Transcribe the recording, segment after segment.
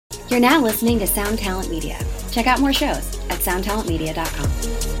You're now listening to Sound Talent Media. Check out more shows at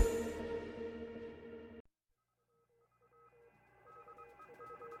soundtalentmedia.com.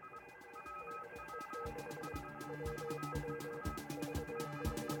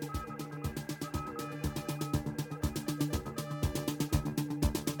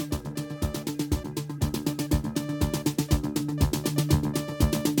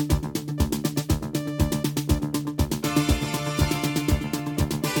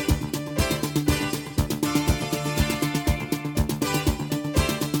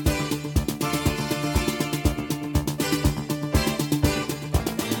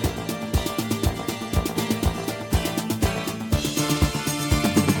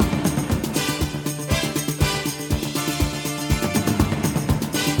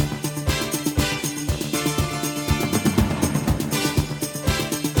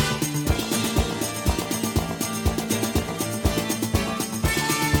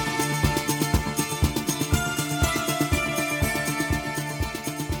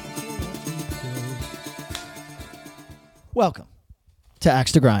 Welcome to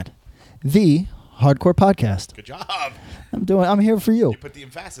Axe to Grind, the hardcore podcast. Good job. I'm here for you. You put the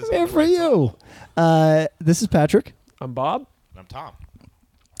emphasis I'm here on the for right you. syllable. This is Patrick. I'm Bob. And I'm Tom.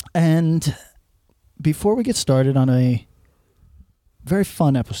 And before we get started on a very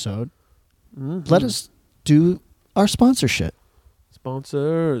fun episode, let us do our sponsorship.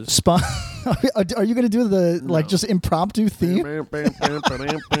 Sponsors. Are you going to do the just impromptu theme?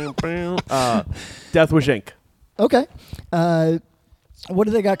 Death Wish Inc. Okay. What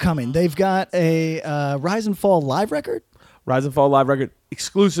do they got coming? They've got a Rise and Fall live record. Rise and Fall live record.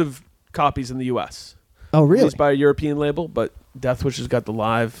 Exclusive copies in the U.S. Oh, really? Released by a European label, but Death Wish has got the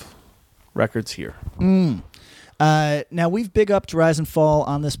live records here. Now, we've big upped Rise and Fall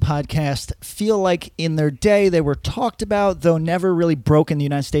on this podcast. Feel like in their day they were talked about, though never really broke in the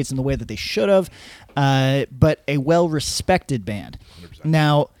United States in the way that they should have, but a well-respected band. 100%.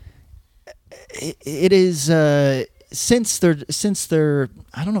 Now, it is since they're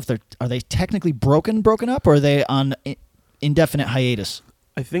I don't know if are they technically broken up, or are they on indefinite hiatus?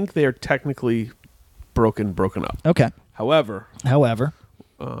 I think they are technically broken up. Okay. However,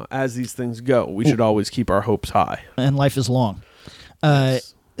 as these things go, we should always keep our hopes high. And life is long.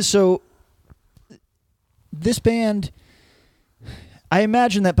 Yes. So this band, I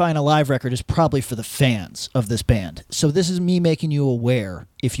imagine that buying a live record is probably for the fans of this band. So this is me making you aware,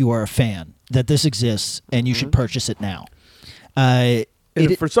 if you are a fan, that this exists and you should purchase it now. And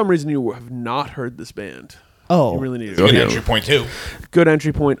if for some reason you have not heard this band, you really need to Good entry point, too. Good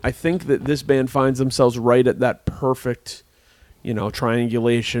entry point. I think that this band finds themselves right at that perfect,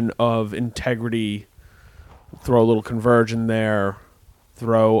 triangulation of integrity. Throw a little Converge in there.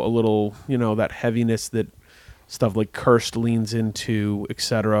 Throw a little, that heaviness that stuff like Cursed leans into,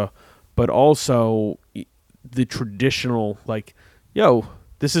 etc. But also the traditional,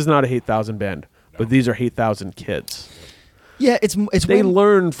 this is not a 8,000 band, but these are 8,000 kids. Yeah, it's they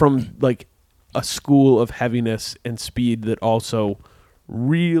learn from a school of heaviness and speed that also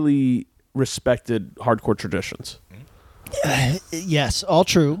really respected hardcore traditions. Yes, all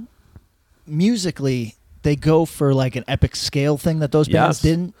true. Musically, they go for an epic scale thing that those bands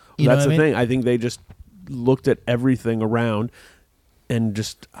didn't. That's the thing. I think they just looked at everything around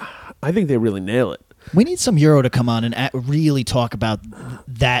and I think they really nail it. We need some Euro to come on and really talk about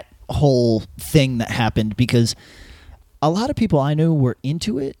that whole thing that happened, because a lot of people I knew were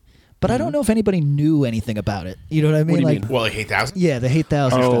into it, but I don't know if anybody knew anything about it. You know what I mean? What do you mean? Well, like 8,000? Yeah, the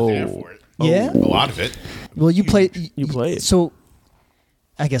 8,000 Stuff stuff. there for it. Yeah? A lot of it. Well, you played. You played. So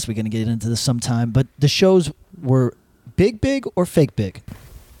I guess we're going to get into this sometime, but the shows were big or fake big?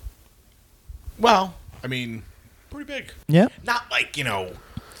 Well, I mean, pretty big. Yeah? Not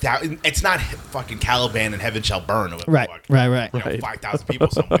it's not fucking Caliban and Heaven Shall Burn. Or whatever Right. 5,000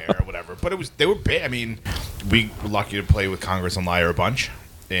 people somewhere or whatever. But they were big. I mean, we were lucky to play with Congress and Liar a bunch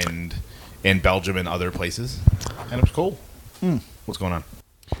in Belgium and other places. And it was cool. What's going on?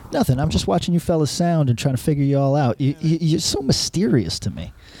 Nothing. I'm just watching you fellas sound and trying to figure you all out. You're so mysterious to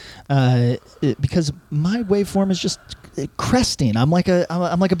me, because my waveform is just cresting. I'm like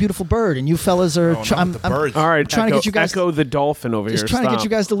a beautiful bird, and you fellas are. The birds. All right, trying to get you guys. Echo the dolphin over just here. trying to get you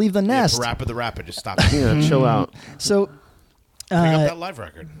guys to leave the nest. Parappa the Rapper, just stop. Yeah, chill out. So. Pick up that live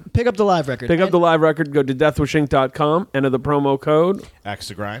record. Pick up the live record. Pick up the live record. Go to deathwishink.com. Enter the promo code. Axe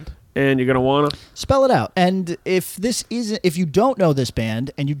to Grind. And you're going to want to spell it out. And if you don't know this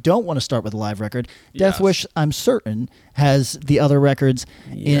band and you don't want to start with a live record, Death Wish, I'm certain, has the other records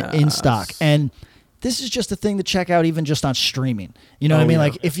in stock. And this is just a thing to check out even just on streaming. You know what I mean? Yeah.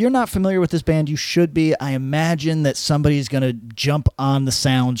 Like, if you're not familiar with this band, you should be. I imagine that somebody's going to jump on the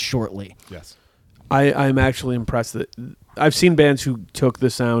sound shortly. Yes. I'm actually impressed that I've seen bands who took the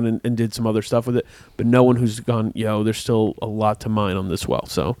sound and did some other stuff with it, but no one who's gone, there's still a lot to mine on this well.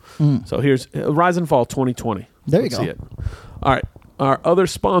 So here's Rise and Fall 2020. There you Let's go. see it. All right. Our other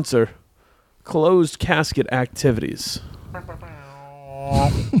sponsor, Closed Casket Activities.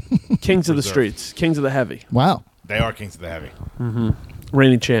 Kings of the Streets. Kings of the Heavy. Wow. They are Kings of the Heavy.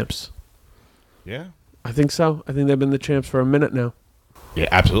 Reigning champs. Yeah. I think so. I think they've been the champs for a minute now. Yeah,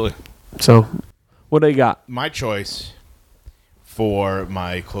 absolutely. So, what do they got? My choice for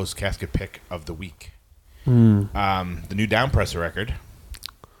my closed casket pick of the week. The new Downpresser record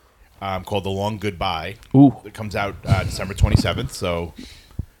called The Long Goodbye. Ooh. It comes out December 27th, so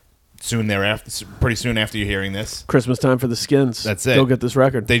pretty soon after you're hearing this. Christmas time for the Skins. That's it. Go get this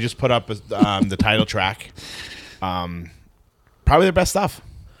record. They just put up the title track. Probably their best stuff.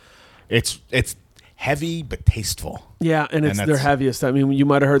 It's heavy but tasteful. Yeah, and it's their heaviest. I mean, you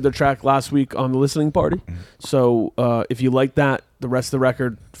might have heard their track last week on the listening party. Mm-hmm. So if you like that, the rest of the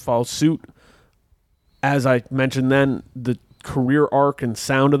record follows suit. As I mentioned then, the career arc and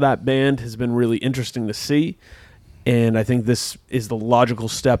sound of that band has been really interesting to see. And I think this is the logical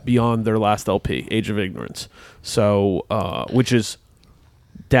step beyond their last LP, Age of Ignorance. So, which is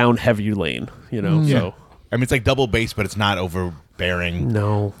down heavy lane, Yeah. So, I mean, it's like double bass, but it's not overbearing.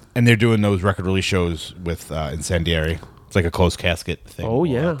 no. And they're doing those record release shows with Incendiary. It's like a closed casket thing. Oh,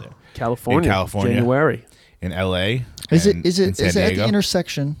 yeah. out there. California. In California. January. In L.A. Is and it in San at the Diego.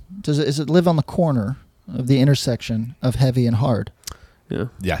 intersection? Is it live on the corner of the intersection of heavy and hard? Yeah.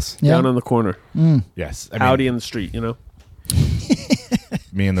 Yes. Yeah. Down on the corner. Yes. I Howdy mean, in the street,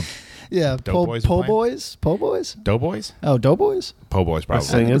 me and the Yeah, Doughboys po are playing? boys, po boys. Doughboys? Oh, doughboys. Po' Boys, probably.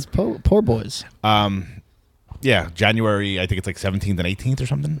 Singing. It's poor boys. Yeah, January, I think it's like 17th and 18th or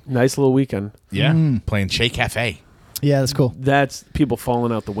something. Nice little weekend. Yeah. Playing Shea Cafe. Yeah, that's cool. That's people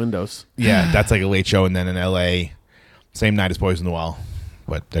falling out the windows. Yeah, that's like a late show. And then in L.A., same night as Poison the Well.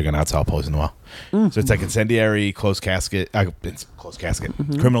 But they're going to outsell Poison the Well. So it's like Incendiary, Closed Casket,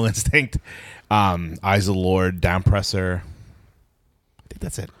 Criminal Instinct, Eyes of the Lord, Downpresser. I think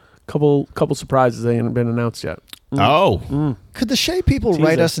that's it. Couple surprises they haven't been announced yet. Oh. Could the Shea people Teaser.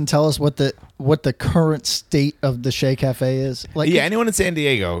 write us and tell us what the current state of the Shea Cafe is? Like, Yeah, anyone in San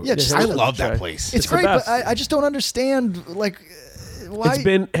Diego. Yeah, just I tell love them. that place. it's the great, but best. I just don't understand. Like, why? It's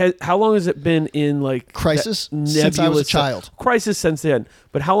been how long has it been in like Crisis? that Since I was a nebulous- child. Crisis since then.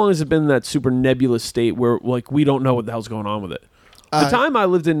 But how long has it been in that super nebulous state where like we don't know what the hell's going on with it? The time I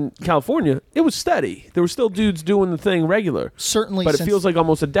lived in California, it was steady. There were still dudes doing the thing regular. Certainly, But it since- feels like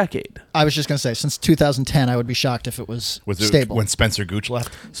almost a decade. I was just going to say, since 2010, I would be shocked if it was Was it stable. when Spencer Gooch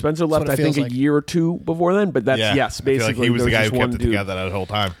left? Spencer left, what it I think, feels like. a year or two before then. But that's Yeah. yes, I feel basically like he was there the guy just who one kept it dude. together that whole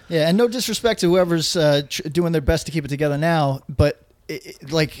time. Yeah, and no disrespect to whoever's doing their best to keep it together now, but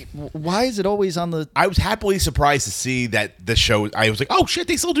why is it always on the? I was happily surprised to see that the show. I was like, "Oh shit,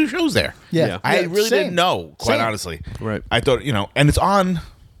 they still do shows there." Yeah, I yeah, really same. didn't know, quite Same. honestly. Right. I thought, and it's on.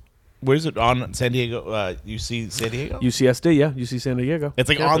 Where is it on San Diego? UC San Diego. UCSD, yeah, UC San Diego. It's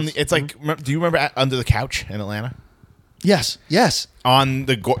like Campus. on. It's like. Do you remember Under the Couch in Atlanta? Yes. It was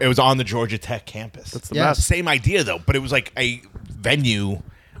on the Georgia Tech campus. That's the Yeah. best. Same idea though, but it was like a venue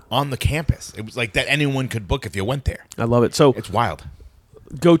on the campus. It was like that anyone could book if you went there. I love it. So It's wild.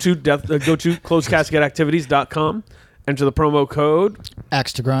 go to closedcasketactivities.com, enter the promo code,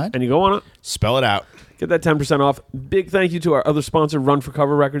 Axe to grind. and you go on it. Spell it out. Get that 10% off. Big thank you to our other sponsor, Run for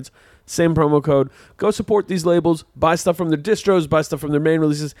Cover Records. Same promo code. Go support these labels. Buy stuff from their distros. Buy stuff from their main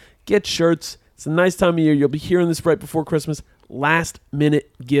releases. Get shirts. It's a nice time of year. You'll be hearing this right before Christmas. Last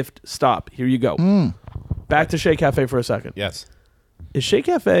minute gift stop. Here you go. Back to Shea Cafe for a second. Yes. Is Shea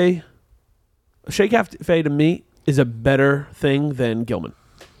Cafe to me is a better thing than Gilman.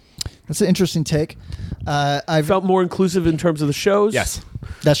 That's an interesting take. I felt more inclusive in terms of the shows. Yes.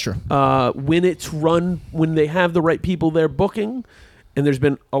 That's true. When it's run, when they have the right people there booking, and there's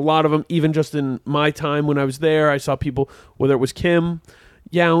been a lot of them, even just in my time when I was there, I saw people, whether it was Kim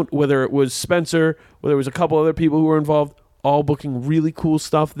Yount, whether it was Spencer, whether it was a couple other people who were involved, all booking really cool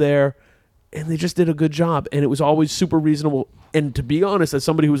stuff there, and they just did a good job, and it was always super reasonable. And to be honest, as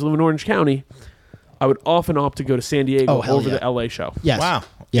somebody who was living in Orange County, I would often opt to go to San Diego Oh, hell over yeah. the LA show. Yes. Wow.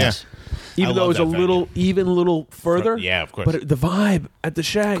 Yes. Even I though it love was a that venue. little further. Yeah, of course. But the vibe at the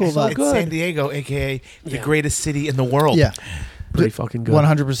Shack Cool is so vibe. It's good. San Diego, aka the Yeah. greatest city in the world. Yeah. Pretty fucking good.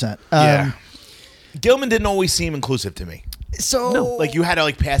 100%. Yeah. Gilman didn't always seem inclusive to me. So Like you had to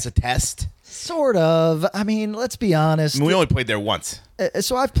like pass a test Sort of. I mean, let's be honest. We only played there once.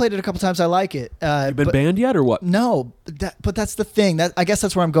 So I've played it a couple times. I like it. You been banned yet or what? No, but that's the thing. I guess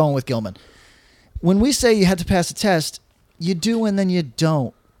that's where I'm going with Gilman. When we say you had to pass a test, you do and then you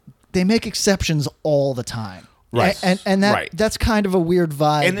don't. They make exceptions all the time. Right. And that's kind of a weird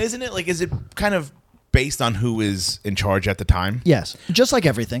vibe. And isn't it is it kind of based on who is in charge at the time? Yes. Just like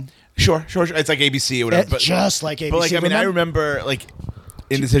everything. Sure. It's like ABC or whatever. Just like ABC. But like, I mean, I remember like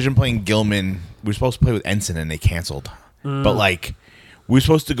Indecision playing Gilman. We were supposed to play with Ensign and they canceled. But like, we were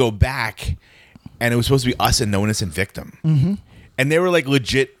supposed to go back and it was supposed to be us and No Innocent Victim. Mm-hmm. And they were like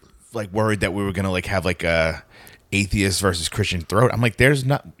legit like worried that we were going to like have like a atheist versus Christian throat. I'm like, we're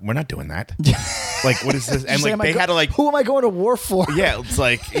not doing that. Like, what is this? And like, they had to like, who am I going to war for? Yeah, it's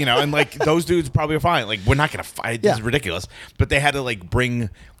like, and like those dudes probably are fine. Like, we're not gonna fight. This is ridiculous. But they had to like bring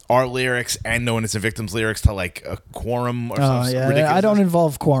our lyrics and No Innocent Victims lyrics to like a quorum or something. Yeah, ridiculous. I don't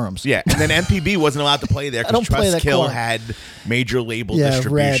involve quorums. Yeah, and then MPB wasn't allowed to play there because Trust Kill had major label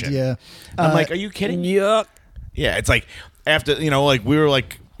distribution. Red, yeah. I'm like, are you kidding? Yuck. Yeah, it's like after like we were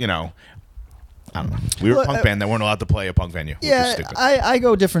like I don't know. We were a punk band that weren't allowed to play a punk venue. Yeah, I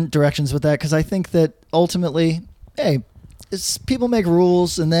go different directions with that because I think that ultimately, hey, people make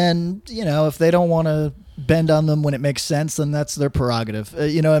rules, and then if they don't want to bend on them when it makes sense, then that's their prerogative.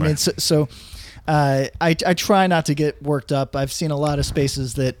 I mean, so I try not to get worked up. I've seen a lot of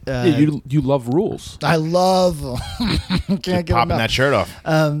spaces that you love rules. I love. Can't get popping that shirt off.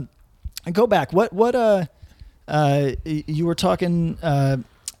 Go back. What you were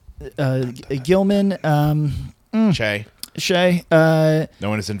talking. Gilman, Shay, No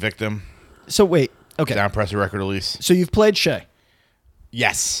Innocent Victim. So wait, okay. Down Presser record release. So you've played Shay.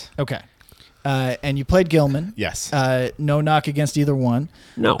 Yes. Okay. And you played Gilman. Yes. No knock against either one.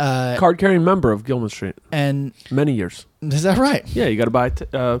 No. Card-carrying member of Gilman Street. And many years. Is that right? Yeah, you got to buy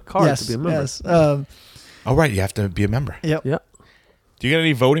a card to be a member. Yes. Oh, right. You have to be a member. Yep. Yep. Do you get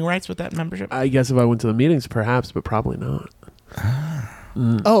any voting rights with that membership? I guess if I went to the meetings, perhaps, but probably not.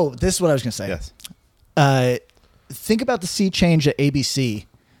 Oh, this is what I was going to say. Yes. Think about the sea change at ABC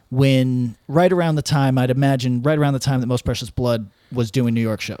when right around the time that Most Precious Blood was doing New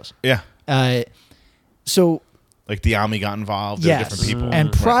York shows. Yeah. So like Diami got involved. Yes. Different people.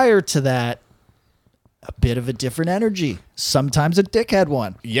 And prior to that, a bit of a different energy. Sometimes a dickhead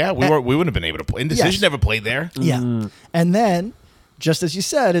one. Yeah, we wouldn't have been able to play. Indecision never played there. Yeah. And then, just as you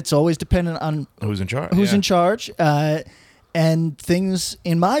said, it's always dependent on who's in charge. In charge. And things,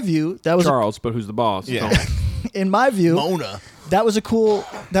 in my view, that was Charles, but who's the boss? Yeah. In my view, Mona. That was a cool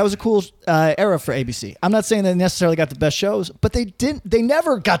era for ABC. I'm not saying they necessarily got the best shows, but they didn't. They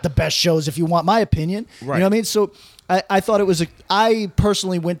never got the best shows, if you want my opinion. Right. You know what I mean? So I thought it was I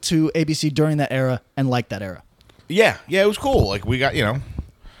personally went to ABC during that era and liked that era. Yeah, it was cool. Like we got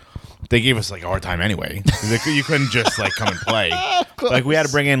they gave us like a hard time anyway. You couldn't just like come and play. Like we had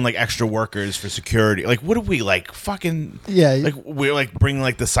to bring in like extra workers for security. Like what did we like fucking? Yeah. Like we're like bringing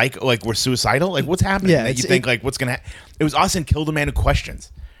like the psycho. Like we're suicidal. Like what's happening? Yeah, that you think like what's gonna? It was us and Kill the Man Who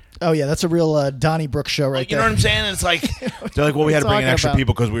Questions. Oh yeah, that's a real Donnybrook show right You there. know what I'm saying? It's like they're like, well, we had to bring in extra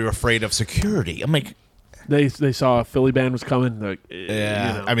people because we were afraid of security. I'm like. They saw a Philly band was coming. Like,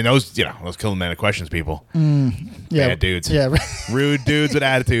 yeah, I mean those Kill the Man Who Questions people. Yeah, bad dudes. Yeah, rude dudes with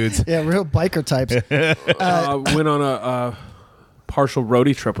attitudes. Yeah, real biker types. Went on a partial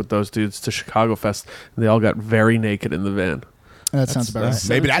roadie trip with those dudes to Chicago Fest. And they all got very naked in the van. That sounds about right.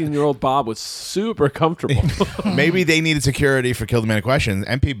 Maybe 17-year-old Bob was super comfortable. Maybe they needed security for Kill the Man Who Questions.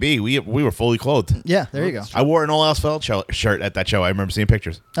 MPB, we were fully clothed. Yeah, there you go. I wore an All Else Failed shirt at that show. I remember seeing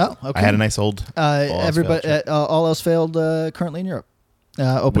pictures. Oh, okay. I had a nice old everybody. All Else Failed currently in Europe,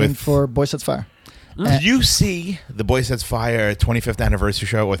 opening for Boy Sets Fire. Did you see the Boy Sets Fire 25th anniversary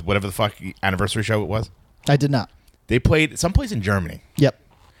show with whatever the fuck anniversary show it was? I did not. They played someplace in Germany. Yep.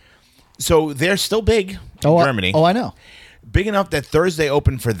 So they're still big in Germany. I know. Big enough that Thursday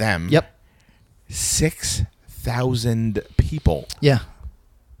opened for them. Yep. 6,000 people. Yeah.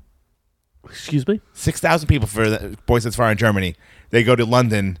 Excuse me? 6,000 people for the Boy Sets Fire in Germany. They go to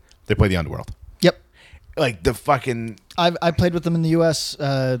London. They play the Underworld. Yep. Like the fucking... I played with them in the U.S.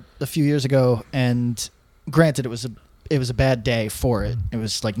 A few years ago, and granted, it was a bad day for it. It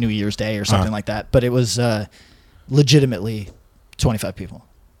was like New Year's Day or something like that, but it was legitimately 25 people.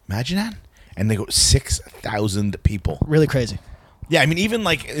 Imagine that. And they go 6,000 people. Really crazy. Yeah, I mean, even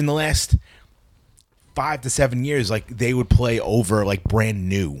like in the last 5 to 7 years, like they would play over like brand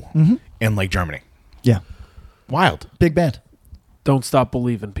new in like Germany. Yeah. Wild. Big band. Don't stop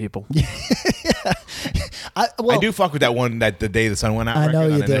believing, people. I do fuck with that one that the day the sun went out. I know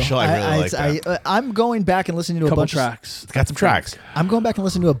record you on do. Initial. I really like that. I'm going back and listening to a Couple bunch tracks. It's got some tracks. I'm going back and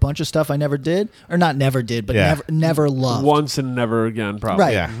listening to a bunch of stuff I never did, or not never did, but never loved. Once and never again, probably.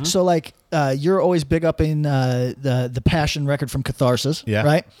 Right. Yeah. So like you're always big up in the Passion record from Catharsis. Yeah.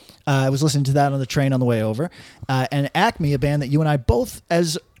 Right. I was listening to that on the train on the way over, and Acme, a band that you and I both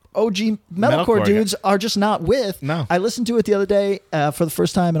as OG metalcore dudes are just not with. No. I listened to it the other day for the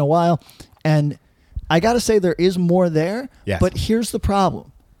first time in a while, and I got to say there is more there. Yes. But here's the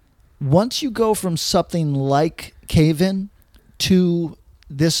problem. Once you go from something like Cave In to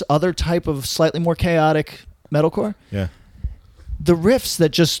this other type of slightly more chaotic metalcore, Yeah. the riffs that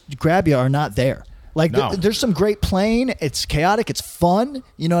just grab you are not there. Like No. there's some great playing. It's chaotic. It's fun.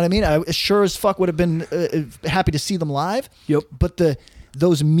 You know what I mean? I sure as fuck would have been happy to see them live. Yep. But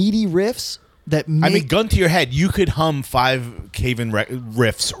those meaty riffs that make, I mean, gun to your head, you could hum 5 Cave-In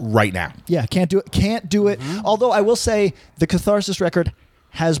riffs right now. yeah, can't do it. Can't do it. Although I will say the Catharsis record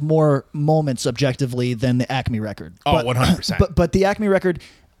has more moments objectively than the Acme record. Oh, But- 100%. But the Acme record,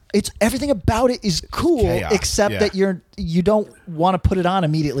 it's everything about it is cool, chaos, except yeah. that you don't want to put it on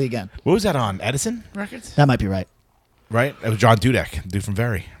immediately again. What was that on? Edison Records? That might be right. Right? It was John Dudek, dude from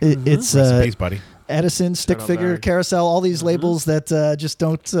Very. It's Rest in peace, buddy. Edison, Stick Shout out Figure, Barry. Carousel, all these labels that just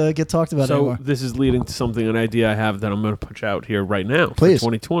don't get talked about So anymore. this is leading to something, an idea I have that I'm going to push out here right now. Please.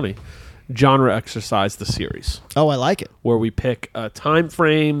 For 2020. Genre Exercise, the series, Oh, I like it. where we pick a time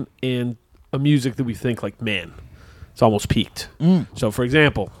frame and a music that we think like, man, it's almost peaked. So, for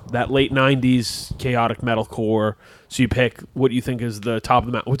example, that late 90s chaotic metalcore. So you pick what you think is the top of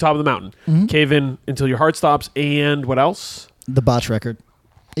the mountain. Top of the mountain. Cave In Until Your Heart Stops. And what else? The Botch record.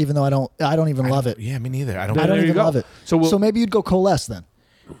 Even though I don't even love it. Yeah, me neither. I I don't. don't There you even go. love it. So So maybe you'd go Coalesce then.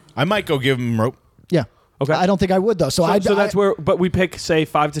 I might go give him rope. Yeah. Okay. I don't think I would though. So That's where, but we pick, say,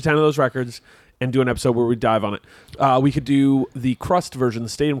 5 to 10 of those records and do an episode where we dive on it. We could do the Crust version, the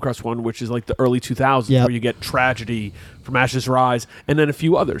Stadium Crust one, which is like the early 2000s, Yep. where you get Tragedy, From Ashes to Rise, and then a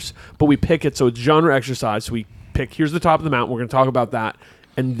few others. But we pick it, so it's genre exercise. So we pick, here's the top of the mountain, we're going to talk about that,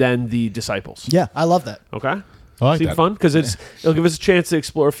 and then the Disciples. Yeah, I love that. Okay? I like Seem that. fun? Because it'll give us a chance to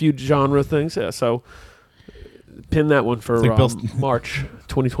explore a few genre things. Yeah, so pin that one for It's like Bill's- March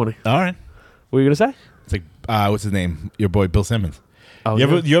 2020. All right. What were you going to say? It's like, what's his name? Your boy, Bill Simmons. Oh,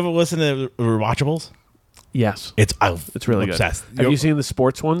 you yeah. ever listen to Rewatchables? Yes. It's Really obsessed. good. Have you seen the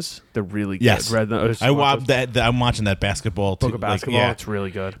sports ones? They're really good. Yes. I'm watching that basketball. Book too, of like, basketball. yeah. It's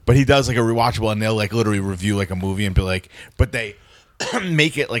really good. But he does like a rewatchable, and they'll like literally review like a movie and be like, but they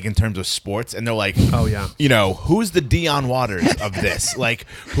make it like in terms of sports, and they're like, Oh, yeah. you know, who's the Dion Waters of this? Like,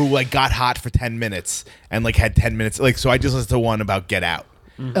 who like got hot for 10 minutes and like had 10 minutes. Like, so I just listened to one about Get Out,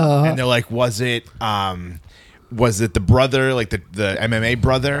 and they're like, was it the brother, like the MMA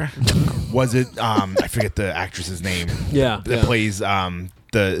brother? Was it I forget the actress's name. Yeah, that yeah. plays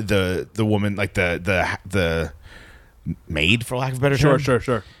the woman, like the maid, for lack of a better term.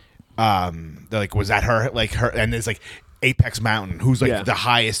 Sure. They're like, was that her? Like her, and it's like Apex Mountain, who's like Yeah. the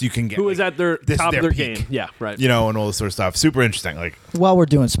highest you can get. Who is like, at their this is top of their peak. game? Yeah, right. You know, and all this sort of stuff. Super interesting. Like, While we're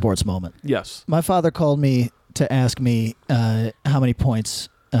doing sports moment, Yes. my father called me to ask me how many points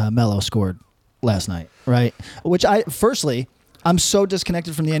Melo scored last night, right? Which I'm so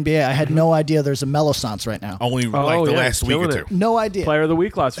disconnected from the NBA. I had no idea there's a Melosance right now. only like the yeah, last week or killing two. it. No idea. Player of the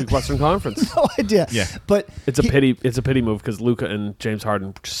week last week, Western Conference. No idea. Yeah. But It's a pity. It's a pity move because Luka and James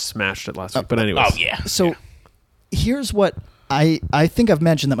Harden just smashed it last week. But anyways, Oh yeah. So Yeah. here's what I think I've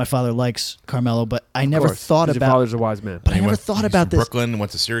mentioned that my father likes Carmelo, but I never thought Your about. father's a wise man. But I never thought about He's from this. Brooklyn,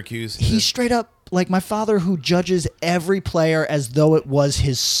 went to Syracuse. He's straight up like my father, who judges every player as though it was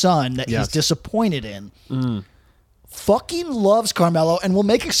his son that Yes. he's disappointed in. Fucking loves Carmelo and will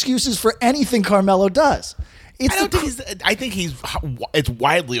make excuses for anything Carmelo does. It's I think it's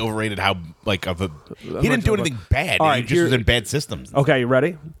widely overrated how like of a he didn't do anything bad. All He right, just was in bad systems. Okay, you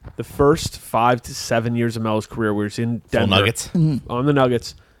ready? The first 5 to 7 years of Melo's career, where he's in Denver Nuggets. on the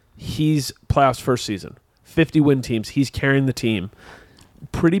Nuggets. He's playoffs first season, 50-win teams. He's carrying the team.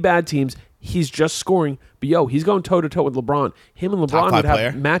 Pretty bad teams. He's just scoring, but he's going toe to toe with LeBron. Him and LeBron Top would five have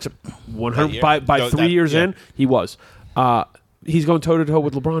player? matchup. That 100 year? by No, 3 years yeah. in, he was. He's going toe to toe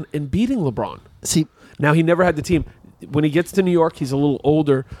with LeBron and beating LeBron. see, Now he never had the team. When he gets to New York, he's a little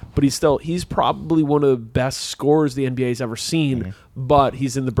older, but he's probably one of the best scorers the NBA's ever seen. But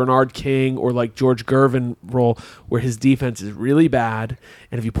he's in the Bernard King or like George Gervin role, where his defense is really bad,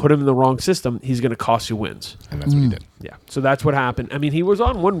 and if you put him in the wrong system, he's going to cost you wins. And that's what he did. Yeah, so that's what happened. I mean, he was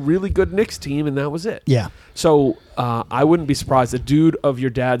on one really good Knicks team, and that was it. yeah. So I wouldn't be surprised. A dude of your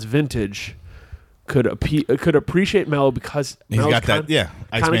dad's vintage could appreciate Melo because He's Melo's got that,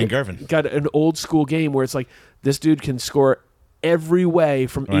 Iceman Gervin. Got an old school game where it's like this dude can score every way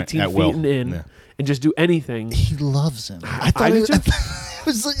from 18 feet and in and just do anything. He loves him. I thought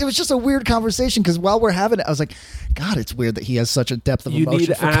it was just a weird conversation because while we're having it, I was like, God, it's weird that he has such a depth of emotion.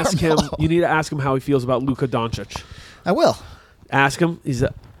 You need to ask him how he feels about Luka Doncic. I will. Ask him. He's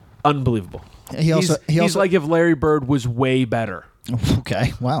unbelievable. He's like if Larry Bird was way better.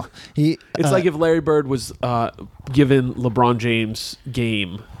 Okay. Wow. It's like if Larry Bird was given LeBron James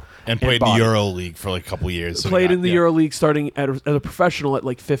game and played in the Euro League for like a couple years. So played in the Euro League starting as a professional at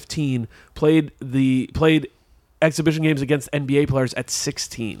like 15. Played exhibition games against NBA players at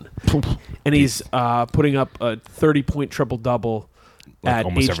 16, and he's putting up a 30-point triple-double at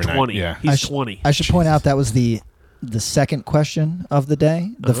age 20. Yeah. He's 20. I should point out that was the second question of the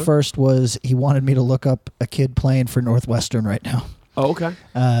day. The first was he wanted me to look up a kid playing for Northwestern right now. Oh, okay.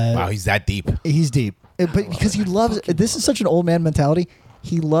 Wow, he's that deep. He's deep. But because he loves... This is such an old man mentality.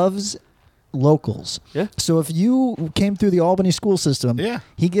 He loves locals. Yeah. So if you came through the Albany school system,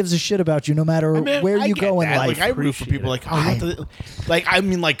 he gives a shit about you no matter where you go in life. Like, I root for people like,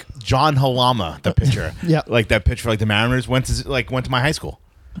 like John Halama, the pitcher. Yeah. Like that pitcher for like the Mariners went to my high school.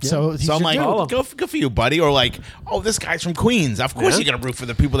 Yeah. So I'm like, go for you, buddy. Or like, oh, this guy's from Queens. Of course you're gonna root for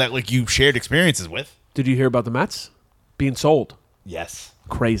the people that like you shared experiences with. Did you hear about the Mets being sold? Yes.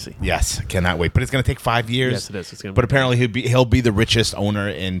 Crazy. Yes, cannot wait. But it's going to take 5 years. Yes, it is. It's gonna but apparently he'll be the richest owner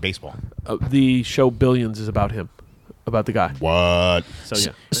in baseball. The show Billions is about him, about the guy. What? So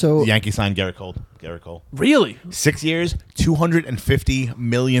yeah. So the Yankees signed Garrett Cole. Really? 6 years, $250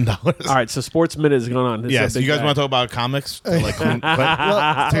 million. All right, so Sports Minute is going on. Yes, you guys want to talk about comics? To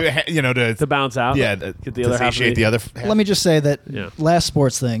bounce out. Yeah, get the other half. The other. Let me just say that last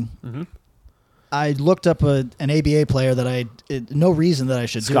sports thing. Mm-hmm. I looked up an ABA player that no reason that I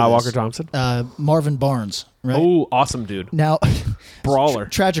should do Skywalker this. Thompson? Marvin Barnes, right? Oh, awesome dude. Now, brawler.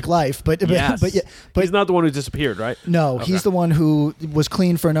 Tragic life, but he's not the one who disappeared, right? No, he's the one who was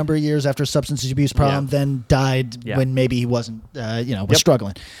clean for a number of years after a substance abuse problem, then died when maybe he wasn't, was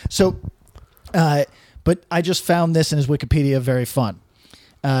struggling. So, but I just found this in his Wikipedia very fun.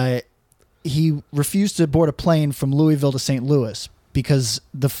 He refused to board a plane from Louisville to St. Louis because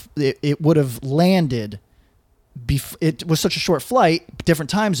it would have landed. It was such a short flight, different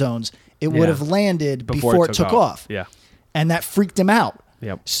time zones. It would have landed before it took off. Yeah, and that freaked him out.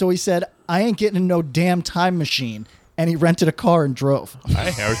 Yep. So he said, "I ain't getting in no damn time machine," and he rented a car and drove. I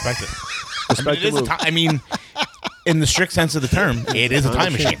respect it. In the strict sense of the term, it is a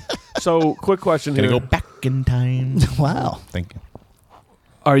time machine. So, quick question here. Gonna go back in time. Wow. Thank you.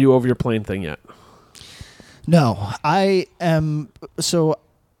 Are you over your plane thing yet? No, I am. So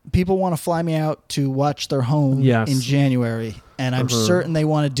people want to fly me out to watch their home in January, and I'm certain they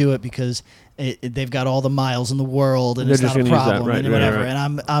want to do it because they've got all the miles in the world, and it's not a problem, and whatever. Right.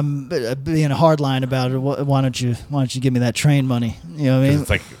 And I'm being a hardline about it. Why don't you give me that train money? You know what I mean?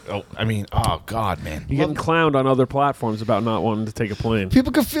 It's like, oh God, man, you're getting clowned on other platforms about not wanting to take a plane.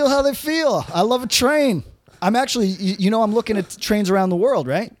 People can feel how they feel. I love a train. I'm actually, I'm looking at trains around the world,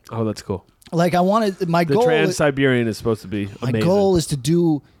 right? Oh, that's cool. Like my goal. The Trans-Siberian is supposed to be amazing. My goal is to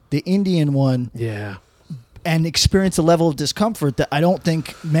do the Indian one. Yeah. And experience a level of discomfort that I don't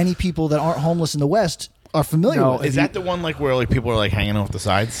think many people that aren't homeless in the West are familiar with. Is that the one like where like people are like hanging off the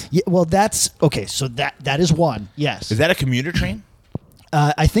sides? Yeah. Well, that's okay. So that is one. Yes. Is that a commuter train?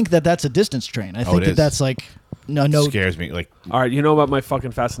 I think that's a distance train. I think that's like no. Scares me. Like, all right, you know about my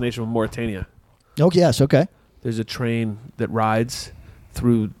fucking fascination with Mauritania. Oh yes. Okay. There's a train that rides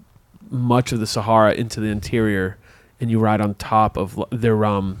through much of the Sahara into the interior, and you ride on top of they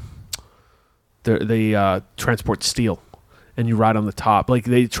transport steel, and you ride on the top. Like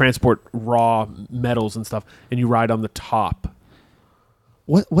they transport raw metals and stuff, and you ride on the top.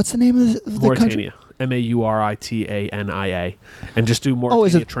 What's the name of the Mauritania? country? Mauritania, and just do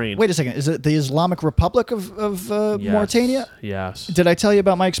Mauritania train. Wait a second. Is it the Islamic Republic of Mauritania? Yes. Did I tell you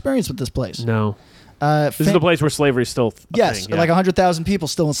about my experience with this place? No. This is the place where slavery is still a thing, like 100,000 people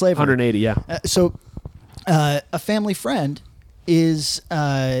still in slavery. 180, yeah. So a family friend is...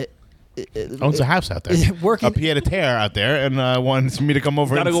 owns a house out there. Working. He had a tear out there and wants me to come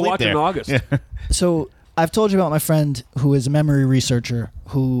over and sleep there. Gotta go watch in August. Yeah. So I've told you about my friend who is a memory researcher,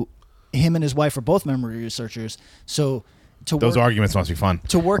 him and his wife are both memory researchers. So those arguments must be fun.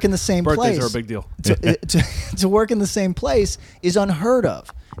 To work in the same Birthdays place. are a big deal. To work in the same place is unheard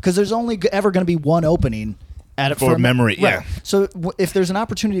of because there's only ever going to be one opening for memory. Right. Yeah. So if there's an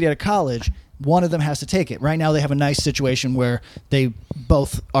opportunity at a college, one of them has to take it. Right now they have a nice situation where they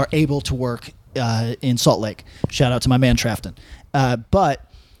both are able to work in Salt Lake. Shout out to my man Trafton. But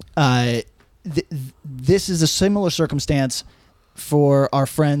this is a similar circumstance for our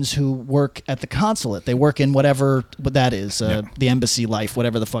friends who work at the consulate. They work in what that is, the embassy life,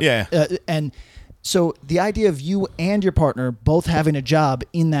 whatever the fuck. Yeah. And so the idea of you and your partner both having a job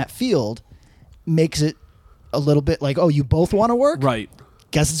in that field makes it a little bit like, oh, you both want to work? Right.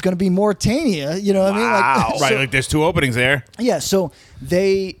 Guess it's going to be Mauritania. You know what I mean? Wow. So, Right, like there's 2 openings there. yeah, so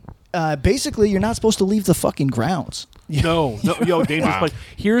they basically, you're not supposed to leave the fucking grounds. No, yo, dangerous Wow. place.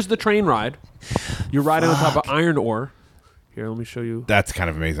 Here's the train ride. You're riding on top of iron ore. Here, let me show you. That's kind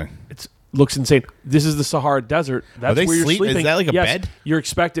of amazing. It looks insane. This is the Sahara Desert. That's they where you're sleep- is sleeping. that like a Yes, bed? You're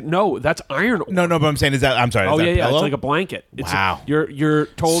expected. No, that's iron ore. No, but I'm saying I'm sorry. Oh is that yeah. pillow? It's like a blanket. Wow. You're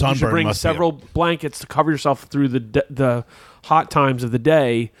told you should Sunburn bring must be several blankets to cover yourself through the hot times of the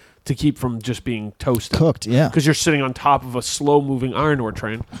day to keep from just being toasted. Cooked, yeah. Because you're sitting on top of a slow moving iron ore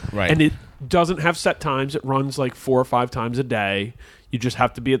train. Right. And it doesn't have set times. It runs like 4 or 5 times a day. You just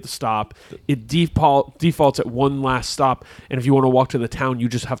have to be at the stop. It defaults at one last stop, and if you want to walk to the town, you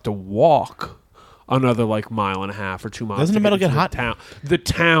just have to walk another like 1.5 or 2 miles. Doesn't to the metal into get hot? Town. The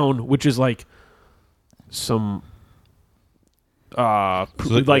town, which is like some Podunk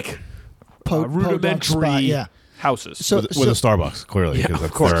rudimentary spot, yeah. houses. So- with a Starbucks, clearly. Yeah, because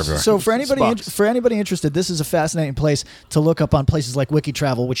of course. they're everywhere. So for anybody Spots. for anybody interested, this is a fascinating place to look up on places like Wiki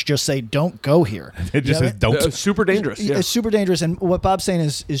Travel, which just say don't go here. it just You know says don't. Super dangerous. Yeah. It's super dangerous, and what Bob's saying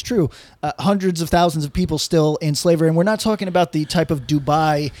is true. Hundreds of thousands of people still in slavery, and we're not talking about the type of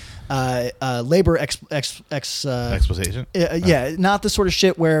Dubai labor Exploitation? yeah, not the sort of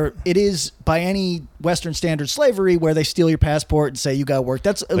shit where it is by any Western standard slavery where they steal your passport and say you got to work.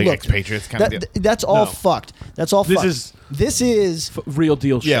 That's Like look, expatriates kind of deal? That's all No. fucked. That's all This fucked. This is Real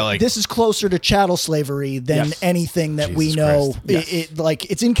deal shit. Yeah, like this is closer to chattel slavery than Yes. anything that we Jesus know. Christ.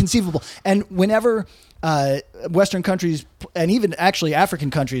 It's inconceivable. And whenever Western countries and even actually African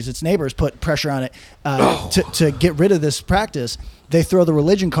countries, its neighbors, put pressure on it to get rid of this practice, they throw the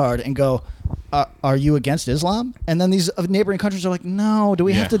religion card and go, "Are you against Islam?" And then these neighboring countries are like, "No, do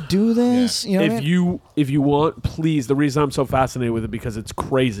we have to Yeah. do this?" Yeah. You know, what I mean? If you want, please. The reason I'm so fascinated with it because it's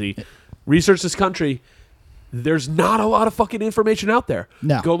crazy. Research this country. There's not a lot of fucking information out there.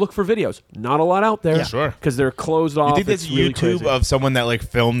 No. Go look for videos. Not a lot out there. Yeah. Sure. Because they're closed off. You think It's there's really YouTube crazy. of someone that like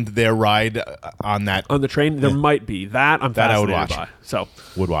filmed their ride on that on the train? There might be that. I'm That I would fascinated watch. by. So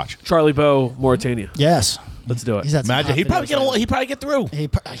would watch? Charlie Bow, Mauritania. Yes, Let's do it. he's had some Imagine hot he'd probably videos. he'd probably get through.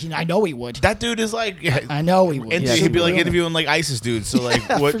 I know he would. That dude is like I know he would. and Yeah, he'd be like Yeah. interviewing like ISIS dudes. So like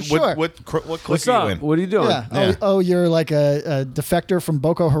Yeah, what for sure. what click What's are up? you in? What are you doing? Yeah. Yeah. Oh, you're like a defector from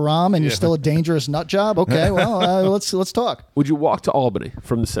Boko Haram, and you're Yeah. still a dangerous nut job. Okay, well, let's talk. Would you walk to Albany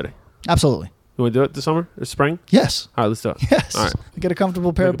from the city? Absolutely. You want to do it this summer or spring? Yes. All right, let's do it. Yes. All right. Get a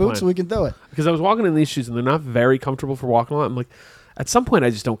comfortable pair Make of a boots, plan. so we can do it. Because I was walking in these shoes and they're not very comfortable for walking a lot. I'm like, at some point, I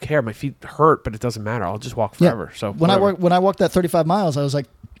just don't care. My feet hurt, but it doesn't matter. I'll just walk forever. Yeah. So when I walked that 35 miles, I was like,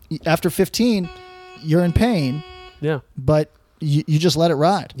 after 15, you're in pain, yeah. but you just let it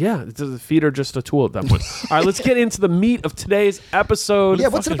ride. Yeah, the feet are just a tool at that point. All right, let's get into the meat of today's episode. Yeah,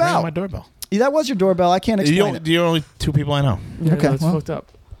 what's it Fuck is ringing about? My doorbell. Yeah, that was your doorbell. I can't explain it. You're only 2 people I know. Yeah, Okay, that's well. fucked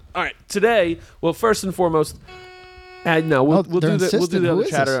up. All right, today, well, first and foremost, no, we'll do they're the insistent. Who other is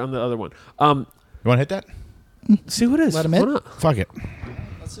chatter this? on the other one. You want to hit that? See who it is. Let him Why in. not? Fuck it.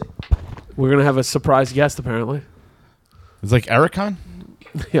 Let's see. We're gonna have a surprise guest, apparently. It's like Ericon.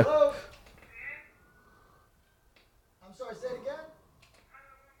 Yeah. Hello? I'm sorry, say it again?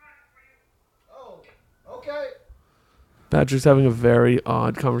 Oh, okay. Patrick's having a very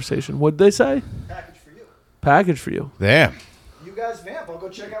odd conversation. What'd they say? Package for you. Package for you. Damn. You guys vamp. I'll go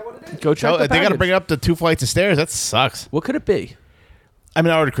check out what it is. Go check the They got to package. bring it up the 2 flights of stairs. That sucks. What could it be? I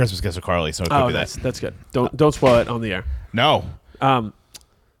mean, I ordered Christmas gifts for Carly, so it could Oh, be that's good. Don't spoil it on the air. No.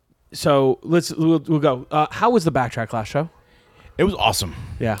 So we'll go. How was the Backtrack last show? It was awesome.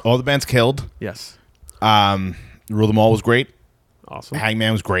 Yeah. All the bands killed. Yes. Rule Them All was great. Awesome.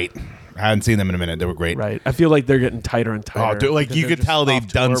 Hangman was great. I hadn't seen them in a minute. They were great. Right. I feel like they're getting tighter and Oh, tighter. dude, like because you they're could just tell they've off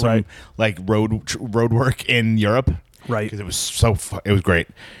done tour, some right. like road work in Europe. Right. Because it was so it was great.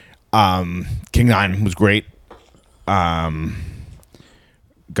 King 9 was great.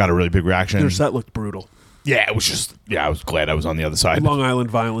 Got a really big reaction. Their set looked brutal. Yeah, it was just I was glad I was on the other side. Long Island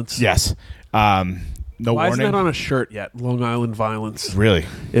Violence. Yes. No Why warning. isn't that on a shirt yet? Long Island Violence. Really?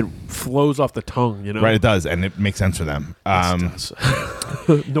 It flows off the tongue, you know? Right, it does, and it makes sense for them.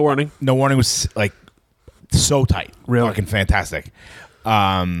 No warning. No warning was like so tight. Really? Fucking fantastic.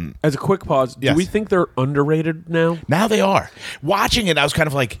 As a quick pause, do Yes. we think they're underrated now? Now they are. Watching it, I was kind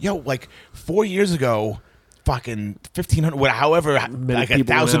of like, yo, like 4 years ago, fucking 1,500, however, like people went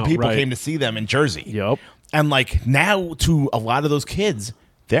 1,000 out, people right. came to see them in Jersey. Yep. And like now, to a lot of those kids,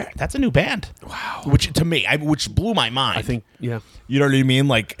 that's a new band. Wow. Which to me, which blew my mind. I think, yeah. You know what I mean?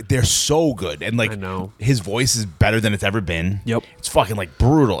 Like, they're so good. And, like, I know. his voice is better than it's ever been. Yep. It's fucking, like,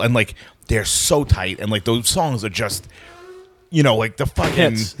 brutal. And, like, they're so tight. And, like, those songs are just, you know, like, the fucking...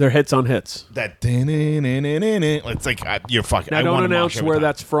 Hits. They're hits on hits. That... It's like, you're fucking... Now, I don't wanna announce mosh every where time.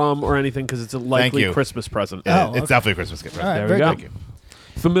 that's from or anything, because it's a likely Christmas present. It's definitely a Christmas gift. All right, There we very go. good. Thank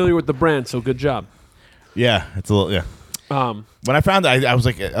you. Familiar with the brand, so good job. Yeah, it's a little... Yeah. When I found it, I was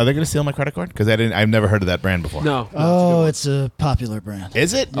like, "Are they going to steal my credit card?" Because I've never heard of that brand before. No. Oh, it's a popular brand.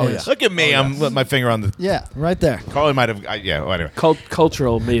 Is it? Oh, yeah. Look at me! I'm with my finger on the. Yeah, right there. Carly might have. Yeah. Well, anyway.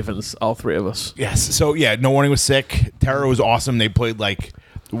 Cultural mavens, all three of us. Yes. So yeah, No Warning was sick. Terror was awesome. They played like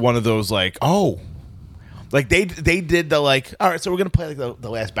one of those like like they did the like. All right, so we're gonna play like the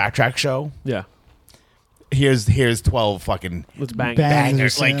last Backtrack show. Yeah. Here's 12 fucking Let's bang.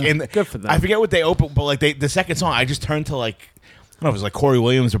 Bangers, like yeah. and Good for them. I forget what they opened, but like the second song, I just turned to like I don't know if it was like Corey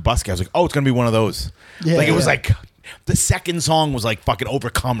Williams or Busky. I was like, oh, it's gonna be one of those. Yeah, like it was yeah. like the second song was like fucking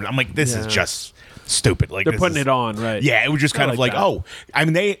Overcome. I'm like, this is just stupid. Like They're this putting is- it on, right? Yeah, it was just kind I of like like, that. oh, I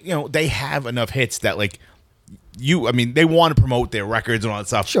mean they have enough hits that like I mean they want to promote their records and all that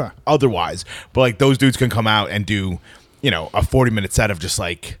stuff. Sure. Otherwise, but like those dudes can come out and do a 40-minute set of just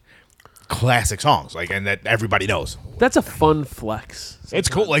like classic songs, like, and that everybody knows. That's a fun flex. It's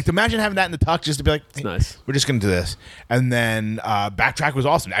cool. Like, imagine having that in the tuck just to be like, It's nice. We're just going to do this. And then Backtrack was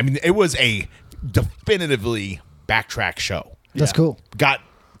awesome. I mean, it was a definitively Backtrack show. That's cool. Got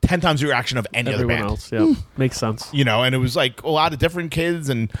 10 times the reaction of any Everyone other band. else, yeah. Makes sense. And it was like a lot of different kids,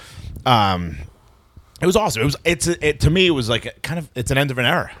 and it was awesome. To me, it was like it's an end of an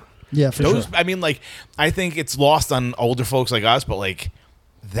era. Yeah, for sure. I mean, like, I think it's lost on older folks like us, but like,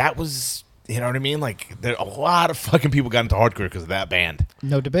 that was, you know what I mean? Like, a lot of fucking people got into hardcore because of that band.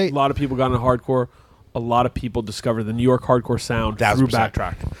 No A debate. lot of people got into hardcore. A lot of people discovered the New York hardcore sound 1000%. through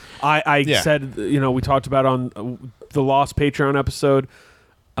Backtrack. I said, we talked about on the Lost Patreon episode,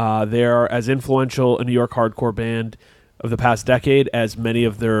 they are as influential a New York hardcore band of the past decade as many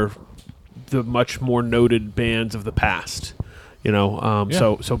of the much more noted bands of the past.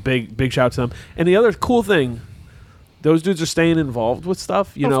 So big shout to them. And the other cool thing, those dudes are staying involved with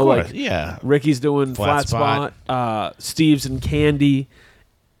stuff. Of course, like yeah. Ricky's doing Flat Flat Spot. Steve's and Candy.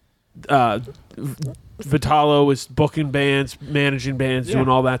 Vitalo is booking bands, managing bands, doing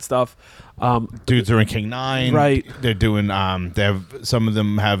all that stuff. Dudes are in King 9. Right. They're doing, some of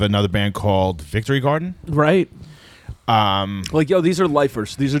them have another band called Victory Garden. Right. These are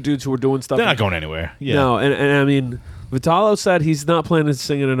lifers. These are dudes who are doing stuff. They're not going anywhere. Yeah. No, and I mean, Vitalo said he's not planning to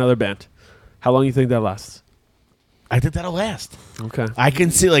sing in another band. How long do you think that lasts? I think that'll last. Okay. I can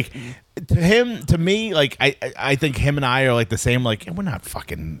see, like, to me, like, I think him and I are, like, the same, like, we're not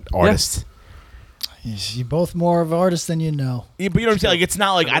fucking artists. You're both more of artists than you know. Yeah, but you know what I'm saying? Like, it's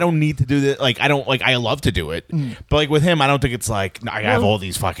not like I don't need to do this. Like, I love to do it. But, like, with him, I don't think it's like, I have all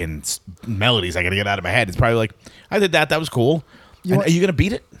these fucking melodies I got to get out of my head. It's probably like, I did that. That was cool. Are you going to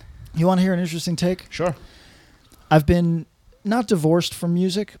beat it? You want to hear an interesting take? Sure. I've been not divorced from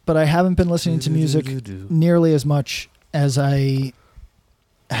music, but I haven't been listening to music nearly as much as I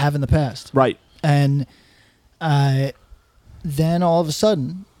have in the past. Right. And then all of a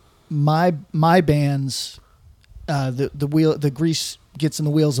sudden, my bands, the grease gets in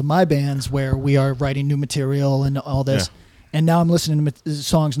the wheels of my bands where we are writing new material and all this, and now I'm listening to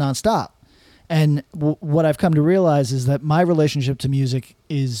songs nonstop. And what I've come to realize is that my relationship to music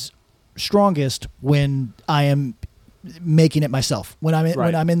is strongest when I am making it myself. When I'm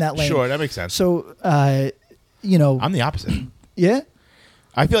in that lane. Sure, that makes sense. So, I'm the opposite. Yeah.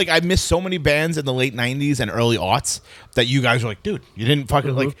 I feel like I missed so many bands in the late 90s and early aughts that you guys were like, dude, you didn't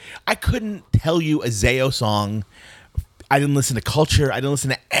fucking like, I couldn't tell you a Zayo song. I didn't listen to Culture. I didn't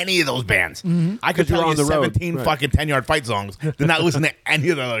listen to any of those bands. I could tell you 17 fucking 10-yard fight songs. Did not listen to any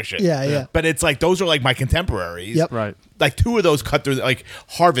of the other shit. Yeah. But it's like, those are like my contemporaries. Yep. Right. Like two of those cut through, like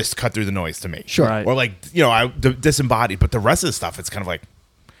Harvest cut through the noise to me. Sure. Right. Or like, Disembodied. But the rest of the stuff, it's kind of like,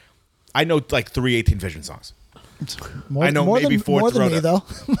 I know like 3 18 Vision songs. More, I know more maybe than, Fourth more than me, Rhoda. though.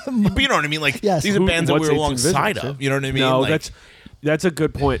 But you know what I mean? Like, Yes. these are bands that we What's were 18 alongside Visions, of. You know what I mean? No, like, that's a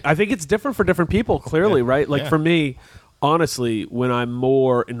good point. I think it's different for different people, clearly, right? Like for me, honestly, when I'm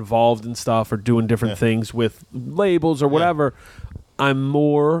more involved in stuff or doing different things with labels or whatever, I'm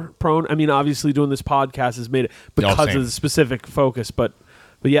more prone. I mean, obviously doing this podcast has made it because of the specific focus, but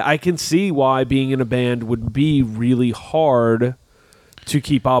yeah, I can see why being in a band would be really hard to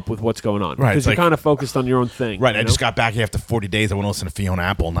keep up with what's going on. Right, Because it's you're like- kind of focused on your own thing. Right, you I know? just got back here after 40 days. I want to listen to Fiona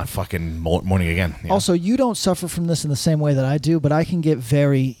Apple, not fucking morning again. you know? Also, you don't suffer from this in the same way that I do, but I can get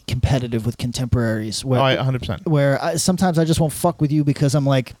very competitive with contemporaries. Where, 100%. Where sometimes I just won't fuck with you because I'm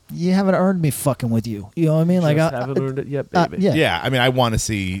like, you haven't earned me fucking with you. You know what I mean? Like, Just haven't earned it yet, baby. yeah. Yeah, I mean, I want to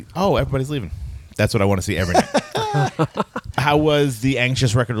see. Oh, everybody's leaving. That's what I want to see every night. How was the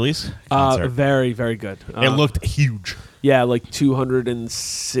Anxious record release concert? Very, very good. It looked huge. Yeah, like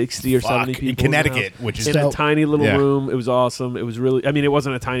 260 or 70 Fuck, people in Connecticut, which is in a dope. tiny little Yeah. room. It was awesome. It was really. I mean, it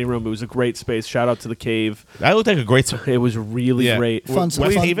wasn't a tiny room. It was a great space. Shout out to the Cave. That looked like a great. It was really Yeah. great. Fun, West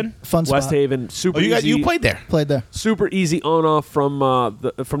fun, Haven? Fun spot. West Haven, super Oh, easy. you played there. Played there. Super easy on off from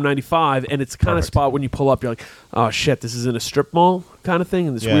from 95, and it's the kind of Perfect. spot when you pull up, you're like, oh shit, this is in a strip mall kind of thing,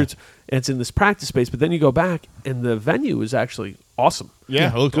 and this Yeah. weird, and it's in this practice space. But then you go back, and the venue is actually awesome.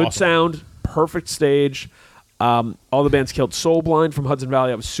 Yeah, it looked Good awesome. sound, perfect stage. All the bands killed. Soul Blind from Hudson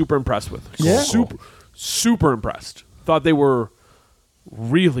Valley, I was super impressed with. Yeah. Super impressed. Thought they were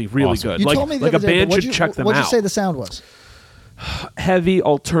really, really Awesome. good. You like told me the like a other day, band but should check them what'd out. you say the sound was? Heavy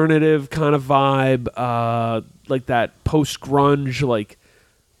alternative kind of vibe, like that post grunge, like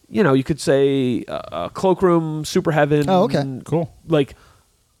you could say Cloakroom, Super Heaven. Oh, okay. Cool. Like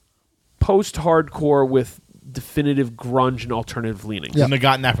post hardcore with definitive grunge and alternative leanings. Yeah. Couldn't have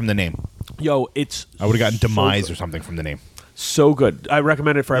gotten that from the name. Yo, it's I would have gotten so Demise good. or something from the name. So good. I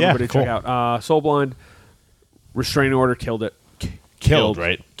recommend it for Yeah, everybody to cool. check out. Soul Blind, Restraining Order killed it. Killed,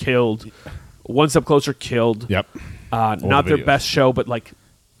 right? Killed. One Step Closer killed. Yep. Not their videos. best show, but like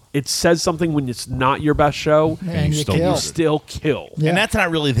it says something when it's not your best show. And you you still killed. use Still kill. Yeah. And that's not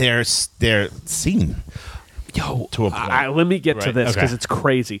really their scene. Yo, To a point. let me get to Right, this okay. because it's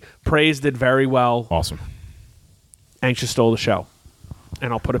crazy. Praise did very well. Awesome. Anxious stole the show.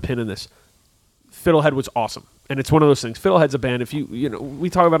 And I'll put a pin in this. Fiddlehead was awesome. And it's one of those things. Fiddlehead's a band. If you know, we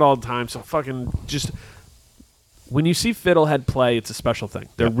talk about it all the time. So fucking just when you see Fiddlehead play, it's a special thing.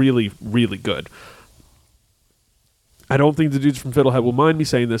 They're really, really good. I don't think the dudes from Fiddlehead will mind me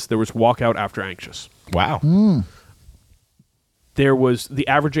saying this. There was Walkout after Anxious. Wow. There was the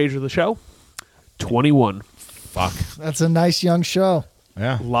average age of the show, 21. Fuck. That's a nice young show.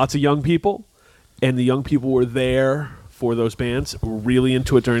 Yeah. Lots of young people, and the young people were there for those bands, were really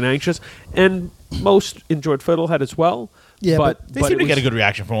into it during Anxious, and most enjoyed Fiddlehead as well. Yeah, but They seem it to get was- a good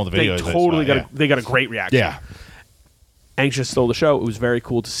reaction from all the They videos. I totally saw, got they got a great reaction. Yeah. Anxious stole the show. It was very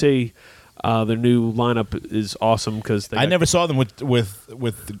cool to see. Their new lineup is awesome because I never saw them with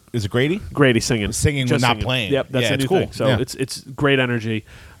is it Grady? Grady singing, Singing Just but not singing. playing. Yep, that's Yeah, a it's new cool. thing. So Yeah. it's great energy.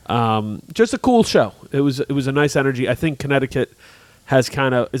 Just a cool show. It was a nice energy. I think Connecticut is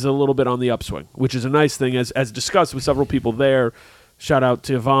a little bit on the upswing, which is a nice thing as discussed with several people there. Shout out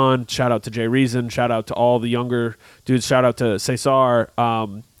to Yvonne. Shout out to Jay Reason. Shout out to all the younger dudes. Shout out to Cesar.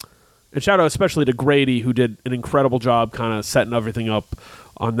 And shout out especially to Grady, who did an incredible job kind of setting everything up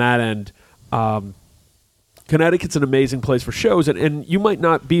on that end. Connecticut's an amazing place for shows, and you might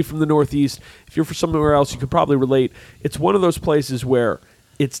not be from the Northeast. If you're from somewhere else, you could probably relate. It's one of those places where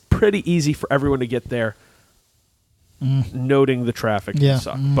it's pretty easy for everyone to get there, noting the traffic Yeah. can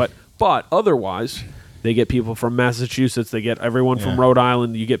suck. But otherwise, they get people from Massachusetts. They get everyone from Rhode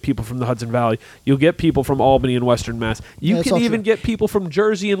Island. You get people from the Hudson Valley. You'll get people from Albany and Western Mass. You That's can all even true. get people from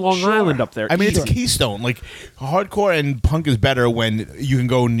Jersey and Long Island up there. I mean, Easy. it's Keystone. Like, hardcore and punk is better when you can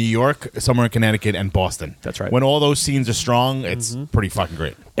go New York, somewhere in Connecticut, and Boston. That's right. When all those scenes are strong, it's pretty fucking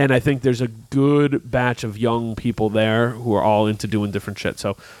great. And I think there's a good batch of young people there who are all into doing different shit.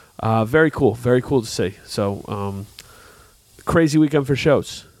 So, very cool to see. So, crazy weekend for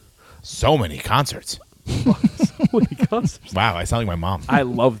shows. So many concerts. So many concerts. Wow, I sound like my mom. I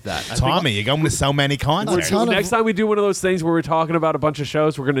love that. I think Tommy, you're going to so many concerts. ton of- next time we do one of those things where we're talking about a bunch of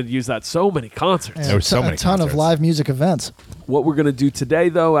shows, we're going to use that. So many concerts. There were so a many ton concerts. of live music events. What we're going to do today,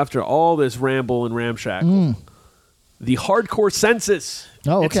 though, after all this ramble and ramshackle, the hardcore census.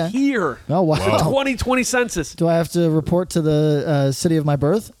 Oh, okay. It's here. Oh, wow. The 2020 census. Do I have to report to the city of my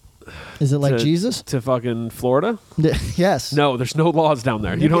birth? Is it like To- Jesus? To fucking Florida? Yes. No, there's no laws down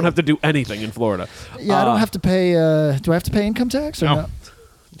there. You don't have to do anything in Florida. Yeah, I don't have to pay. Do I have to pay income tax or No. no?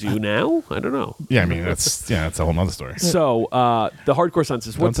 Do you now? I don't know. Yeah, I mean, that's a whole nother story. So, the hardcore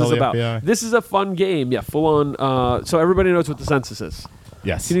census, what's Don't this tell about? the FBI. This is a fun game. Yeah, full on. So everybody knows what the census is.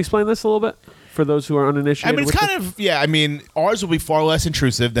 Yes. Can you explain this a little bit for those who are I uninitiated? mean, it's with kind of, I mean, ours will be far less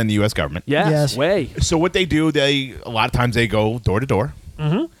intrusive than the U.S. government. Yes, Yes. way. So what they do, a lot of times they go door to door,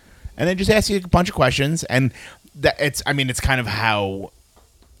 and they just ask you a bunch of questions, and it's kind of how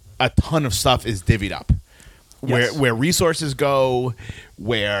a ton of stuff is divvied up, Yes. where resources go,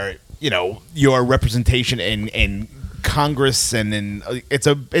 where your representation in Congress, and it's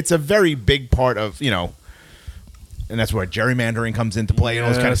a very big part of, and that's where gerrymandering comes into play and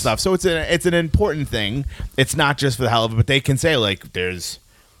all this kind of stuff. So it's an important thing. It's not just for the hell of it, but they can say like there's,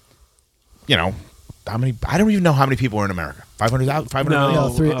 how many? I don't even know how many people are in America. 500,000, 500 million?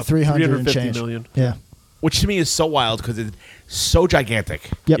 No, 300 and change. Million. Yeah. Which to me is so wild because it's so gigantic.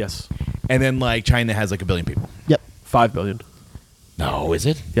 Yep. Yes. And then like China has like 1 billion people. Yep. 5 billion. No, is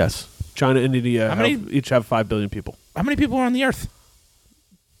it? Yes. China and India each have 5 billion people. How many people are on the Earth?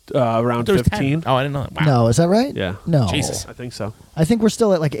 Around 15. Oh, I didn't know that. Wow. No, is that right? Yeah. No. Jesus. I think so. I think we're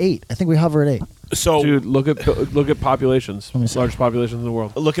still at like 8. I think we hover at 8. So Dude, look at populations. Let me see. Largest populations in the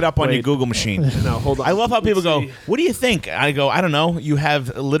world. look it up on your Wait. Google machine. No, hold on. I love how people Let's go, see. what do you think? I go, I don't know. You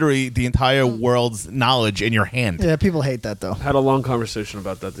have literally the entire world's knowledge in your hand. Yeah, people hate that though. Had a long conversation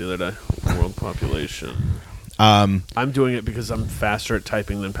about that the other day. World population. I'm doing it because I'm faster at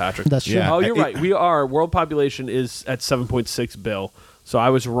typing than Patrick. That's true. Yeah. Oh, you're right. We are. World population is at 7.6 bill. So I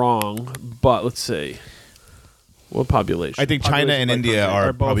was wrong. But let's see. World population. I think China Population and by India country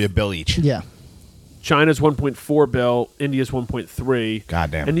are both- probably a bill each. Yeah. China's 1.4 bill. India's 1.3.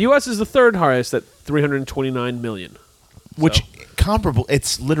 Goddamn. And the U.S. is the third highest at 329 million. Which comparable,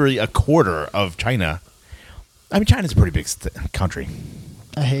 it's literally a quarter of China. I mean, China's a pretty big country.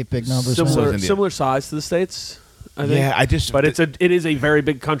 I hate big numbers. man. So is India. Similar size to the States, I think. Yeah, But it is a very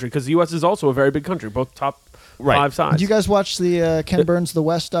big country because the U.S. is also a very big country, both top Right. 5 sides. Did you guys watch the Ken Burns The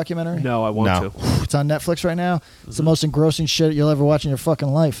West documentary? No, I want No. to. It's on Netflix right now. It's the most engrossing shit you'll ever watch in your fucking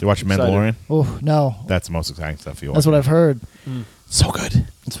life. You watch Excited. Mandalorian? Oh, no. That's the most exciting stuff you watch. That's what I've heard. So good.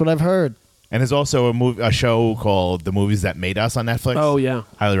 That's what I've heard. And there's also a show called The Movies That Made Us on Netflix. Oh, yeah.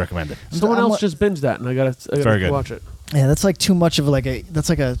 Highly recommend it. Someone I'm else wa- just binged that, and I gotta very good. watch it. Yeah, that's like too much of that's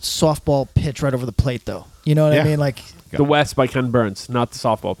like a softball pitch right over the plate, though. You know what Yeah. I mean? Like, The West by Ken Burns, not the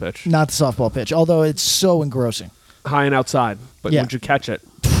softball pitch. not the softball pitch, although it's so engrossing. High and outside, but Yeah. would you catch it?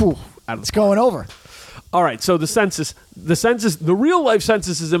 Phew, Out of it's the going over. All right, so the census, the real life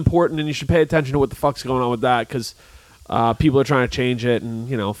census is important, and you should pay attention to what the fuck's going on with that because people are trying to change it,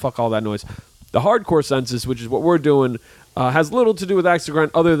 and fuck all that noise. The hardcore census, which is what we're doing, has little to do with Axe to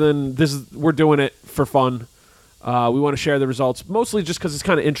Grind, other than we're doing it for fun. We want to share the results, mostly just because it's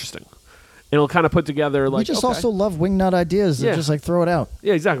kind of interesting, and it'll kind of put together like. We just okay. also love wingnut ideas that Yeah. just like throw it out.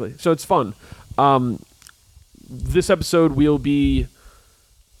 Yeah, exactly. So it's fun. This episode, we'll be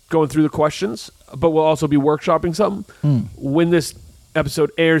going through the questions, but we'll also be workshopping something. When this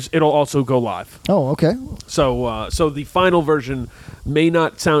episode airs, it'll also go live. Oh, okay. So the final version may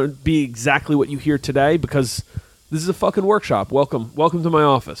not be exactly what you hear today because this is a fucking workshop. Welcome to my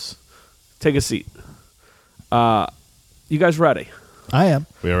office. Take a seat. You guys ready? I am.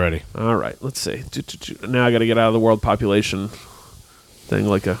 We are ready. All right, let's see. Now I got to get out of the world population thing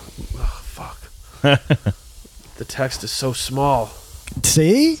like a... Oh, fuck. The text is so small.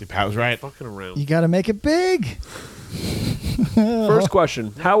 See? See, Pat was right. Fucking around. You got to make it big. First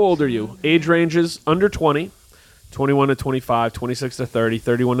question. How old are you? Age ranges under 20, 21 to 25, 26 to 30,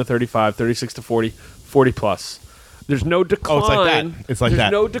 31 to 35, 36 to 40, 40 plus. There's no decline. Oh, it's like that. It's like There's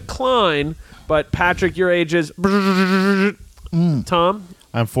that. no decline, but Patrick, your age is... Tom?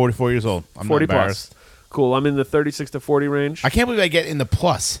 I'm 44 years old. I'm 40 not embarrassed. plus. Cool. I'm in the 36 to 40 range. I can't believe I get in the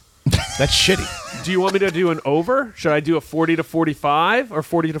plus. That's shitty. Do you want me to do an over? Should I do a 40 to 45 or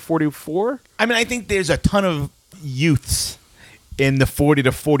 40 to 44? I mean, I think there's a ton of youths in the 40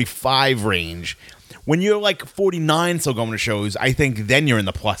 to 45 range. When you're like 49 still going to shows, I think then you're in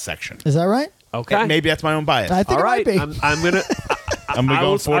the plus section. Is that right? Okay. Maybe that's my own bias. I think All it right. might be. I'm going to... I'm going to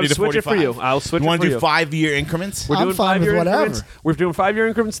go 40 to 45. switch it for you. I'll switch You it want for to do you. 5-year increments? We're I'm doing fine with 5-year whatever. increments. We're doing 5-year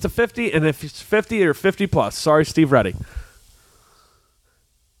increments to 50, and if it's 50 or 50 plus. Sorry, Steve Reddy.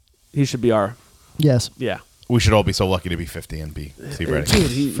 He should be our... Yes. Yeah. We should all be so lucky to be 50 and be Steve Reddy. Dude,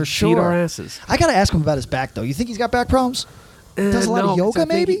 he For beat sure. our asses. I got to ask him about his back, though. You think he's got back problems? Does a lot of No, 'cause yoga, I think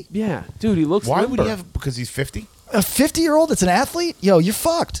maybe? yeah. Dude, he looks Why would limber. he have? Because he's 50? A 50-year-old that's an athlete? Yo, you're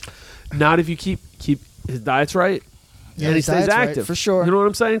fucked. Not if you keep his diet's right. Yeah, and he his stays diet's right, active. for sure. You know what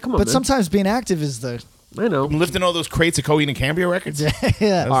I'm saying? Come on, But man. sometimes being active is the... I know. I'm lifting all those crates of Coheed and Cambria records?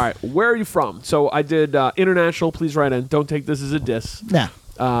 yeah. All right. Where are you from? So I did international. Please write in. Don't take this as a diss. Nah.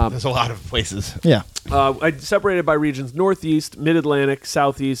 There's a lot of places. Yeah. I separated by regions: Northeast, Mid-Atlantic,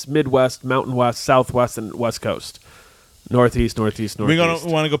 Southeast, Midwest, Mountain West, Southwest, and West Coast. Northeast, Northeast, We Northeast.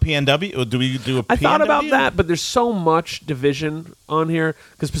 want to go PNW? Or do we do a I thought PNW? about that, but there's so much division on here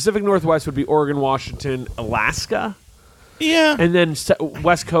because Pacific Northwest would be Oregon, Washington, Alaska, Yeah. and then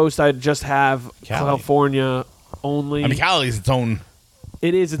West Coast I'd just have Cali. California only. I mean, Cali's its own.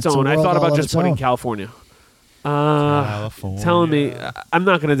 It is its It's a own. I world thought all about of just its putting own. California. California. Telling me I'm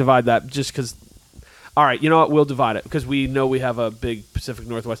not going to divide that just because All right, you know what? We'll divide it because we know we have a big Pacific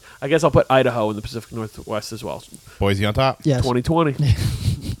Northwest. I guess I'll put Idaho in the Pacific Northwest as well. Boise on top. Yes. 2020.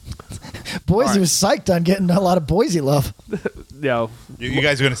 Boise was psyched on getting a lot of Boise love. Yo, You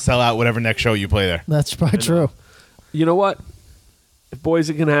guys are going to sell out whatever next show you play there. That's probably true. you know what? If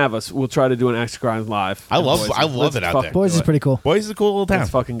Boise can have us, we'll try to do an Axe to Grind live. I in love Boise. it out fucking there. do Boise's it. pretty cool. Boise is a cool little town.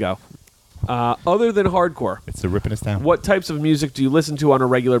 Let's fucking go. Other than hardcore, It's the rippingest town. what types of music do you listen to on a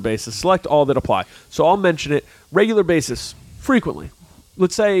regular basis? Select all that apply. So I'll mention it. Regular basis, frequently.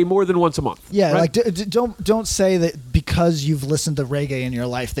 Let's say more than once a month. Yeah, right? like don't say that because you've listened to reggae in your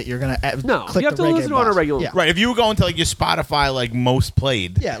life that you're gonna No, click you have the to reggae listen to it on a box. regular- Yeah. Right, if you were going to like your Spotify like most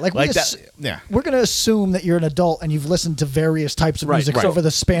played. Yeah, like that. Yeah. we're gonna assume that you're an adult and you've listened to various types of Right, music right. over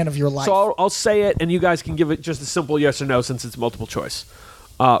the span of your life. So I'll say it, and you guys can give it just a simple yes or no since it's multiple choice.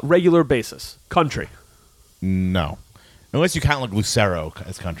 Regular basis, country. No. Unless you count like Lucero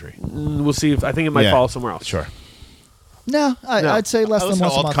as country. We'll see if I think it might Yeah. fall somewhere else. Sure. no, No. I'd say less I than listen to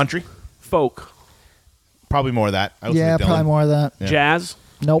once a alt month. country. Folk, Probably more of that. I listen Yeah, to Dylan. probably more of that. Yeah. jazz,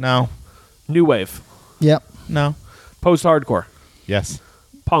 Nope. No. new wave, Yep. No. post-hardcore, Yes.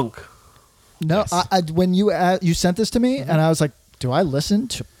 punk. No. Yes. When you sent this to me, and I was like, do I listen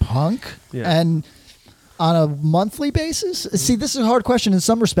to punk? Yeah. And on a monthly basis? See, this is a hard question in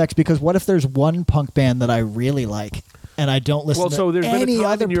some respects because what if there's one punk band that I really like and I don't listen Well, to so there's been any a time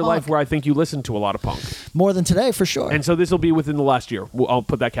other in your punk? life where I think you listened to a lot of punk, More than today, for sure. and so this will be within the last year. I'll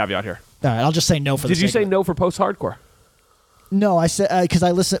put that caveat here. All right, I'll just say no for the Did you sake say of it. no for post-hardcore? No, I said because I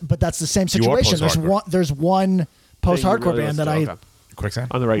listen, but that's the same You are situation. post-hardcore. There's one post-hardcore really band that listen I to? Okay. Quicksand?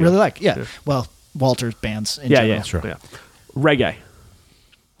 On the regular. really like. Yeah. Yeah. Well, Walter's bands in Yeah, general. yeah, Sure. yeah. Reggae.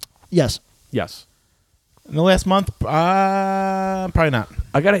 Yes. Yes. In the last month? Probably not.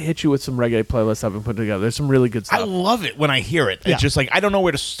 I gotta hit you with some reggae playlists I've been putting together. There's some really good I stuff. love it when I hear it. Yeah. It's just like I don't know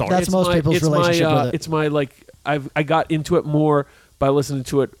where to start. That's most people's relationship with it. It's my like I got into it more by listening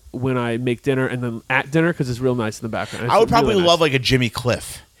to it when I make dinner and then at dinner because it's real nice in the background. It's I would probably really nice. love like a Jimmy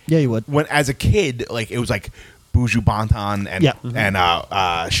Cliff. Yeah, you would. When as a kid, like it was like Buju Banton and Yeah. and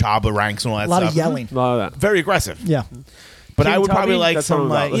Shaba Ranks and all that A lot stuff. of yelling. a lot of that. Very aggressive. Yeah. But King I would probably Tubby, like that's what some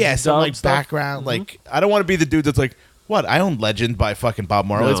I'm about. like Let's some dub like stuff. background. Like I don't want to be the dude that's like, what? I own Legend by fucking Bob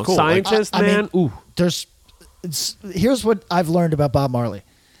Marley. No, It's cool. Like, Scientist, I mean- man. Ooh. Here's what I've learned about Bob Marley.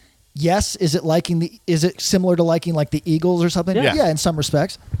 Yes, is it similar to liking like the Eagles or something? Yeah. Yeah, in some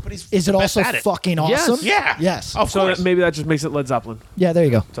respects. but he's Is it the best also at it. fucking Yes. awesome? Yeah. Yes. Of So course. maybe that just makes it Led Zeppelin. Yeah, there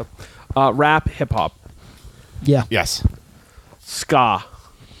you go. So, rap, hip hop, Yeah. Yes. ska.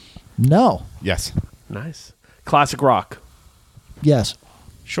 No. Yes. Nice. Classic rock, Yes.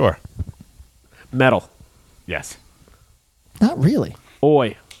 Sure. metal, Yes. Not really.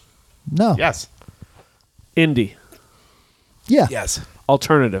 oi, No. Yes. indie, Yeah. Yes.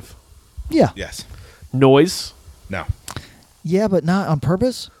 alternative, Yeah. Yes. noise, No. Yeah, but not on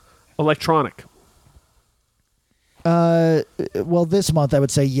purpose. electronic. Well, this month I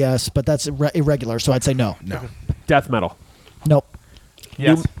would say yes, but that's irregular, so I'd say no. No. Death metal. Nope.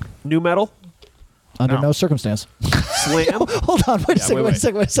 Yes. New metal. Under No. no circumstance. Slam. Hold on. Wait a second. wait, Wait a wait.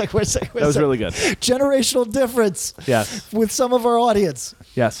 second. Wait a second. Wait a second. That was really good. Generational difference Yes. with some of our audience.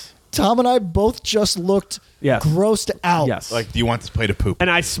 Yes. Tom and I both just looked Yes. grossed out. Yes. Like, do you want this plate of poop?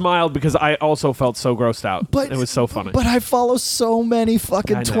 And I smiled because I also felt so grossed out. But it was so funny. But I follow so many I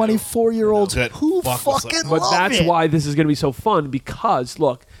fucking know. 24-year-olds That who fuck was fucking But love that's it. why this is going to be so fun because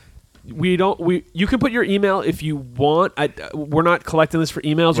look, you can put your email if you want. We're not collecting this for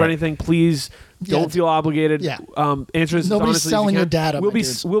emails or Right. anything. Please Yeah. don't feel obligated. Yeah. Answer this as Nobody's honestly as you selling your can. data, We'll my be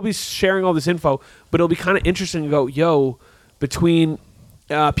dudes. we'll be sharing all this info, but it'll be kind of interesting to go, yo, between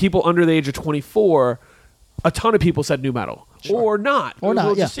people under the age of 24, a ton of people said new metal or not. Or not,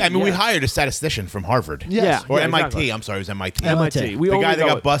 We'll yeah. just see. I mean, we hired a statistician from Harvard. Yes. Or Yeah, MIT. exactly. I'm sorry, it was MIT. MIT. We The only guy that go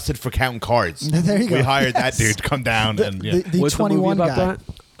got with- busted for counting cards. There you go. We hired Yes. that dude to come down and yeah. The What's 21 the movie guy. about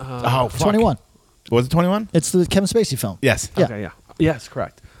that? Oh, fuck. 21. Was it 21? It's the Kevin Spacey film. Yes. Yeah. Okay, yeah. Yes,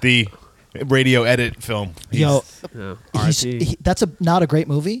 correct. The radio edit film. Yo, Yeah. that's not a great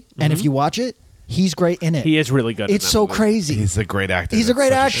movie, and if you watch it, he's great in it. He is really good. in It's that so movie. crazy. He's a great actor. He's a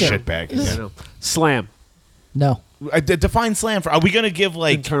great Such actor. shitbag. I know. Slam. No. Define slam for. Are we gonna give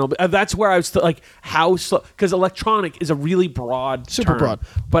like? Internal. That's where I was like, how slow? Because electronic is a really broad, Super term. broad.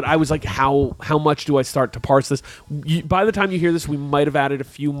 But I was like, how much do I start to parse this? By the time you hear this, we might have added a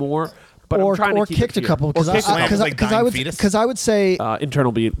few more. But or I'm trying or to keep kicked it a couple Or kicked slam, like dying fetus? because I would say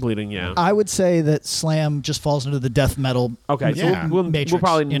internal bleeding. Yeah. I would say that slam just falls into the death metal. Okay. Yeah. So we'll Matrix,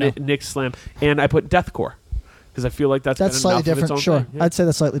 probably you know. nix slam, and I put deathcore because I feel like that's That's been slightly enough of its different. own Sure, thing. Yeah. I'd say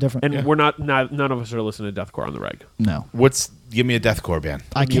that's slightly different. And we're none of us are listening to deathcore on the reg. No, Give me a deathcore band.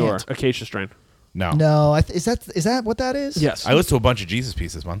 I Your can't. Acacia Strain. No. No, is that what that is? Yes. I listened to a bunch of Jesus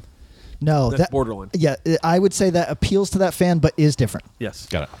Piece this month. No, That's that borderline. Yeah, I would say that appeals to that fan, but is different. Yes.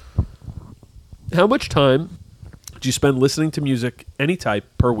 Got it. How much time do you spend listening to music, any type,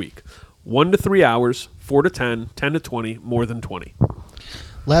 per week? 1 to 3 hours, 4 to 10, 10 to 20, more than 20.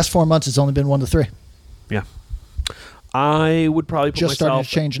 Last 4 months, it's only been 1 to 3. Yeah. I would probably put Just starting myself,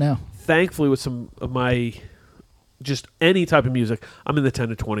 to change now. thankfully, with some of my, just any type of music, I'm in the 10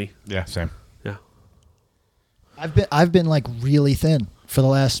 to 20. Yeah, same. Yeah. I've been like really thin for the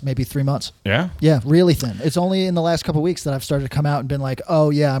last maybe 3 months. Yeah? Yeah, really thin. It's only in the last couple of weeks that I've started to come out and been like, oh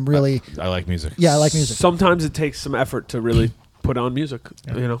yeah, I'm really. I like music. Yeah, I like music. Sometimes it takes some effort to really put on music.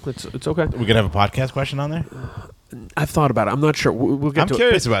 Yeah. You know, it's okay. We could have a podcast question on there? I've thought about it. I'm not sure. We'll get I'm to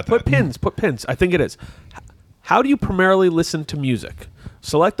curious it. about Put that. Put pins. I think it is. How do you primarily listen to music?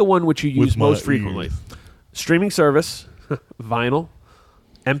 Select the one which you use With my most frequently. ears. Streaming service, vinyl,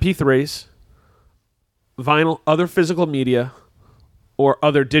 MP3s, vinyl, other physical media, or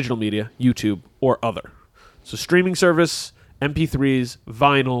other digital media, YouTube, or other. So streaming service, MP3s,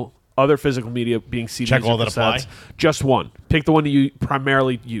 vinyl, other physical media being CDs. Check all or that apply? cassettes. Just one. Pick the one that you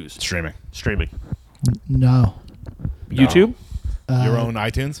primarily use. Streaming. Streaming. No. YouTube? Your own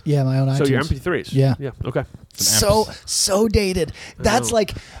iTunes? Yeah, my own iTunes. So your MP3s? Yeah. Yeah, okay. So dated. That's know.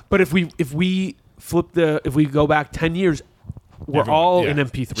 like But if we go back 10 years, we're Everyone, all yeah. in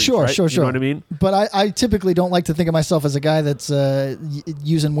MP3. Sure, right? sure. You know what I mean? But I typically don't like to think of myself as a guy that's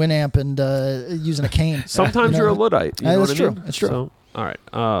using Winamp and using a cane. Sometimes You know? you're a Luddite. You know That's what I true. mean? It's true. So, all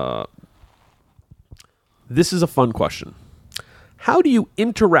right. This is a fun question. How do you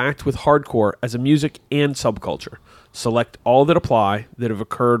interact with hardcore as a music and subculture? Select all that apply that have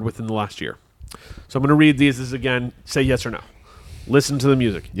occurred within the last year. So I'm going to read these as again. Say yes or no. Listen to the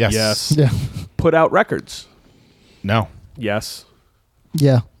music. Yes. Yes. Yeah. Put out records. No. Yes.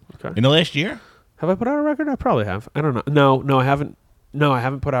 Yeah. Okay. In the last year? Have I put out a record? I probably have. I don't know. No, I haven't. No, I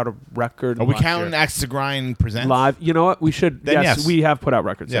haven't put out a record. Are we last counting year. Axe to Grind Presents? Live? You know what? We should. Then Yes, yes. we have put out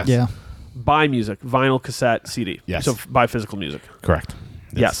records. Yes. Yeah. Buy music, vinyl, cassette, CD. Yes. So buy physical music. Correct.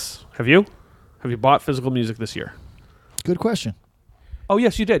 Yes. Have you? Have you bought physical music this year? Good question. Oh,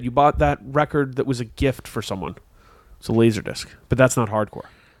 yes, you did. You bought that record that was a gift for someone. It's a Laserdisc, but that's not hardcore.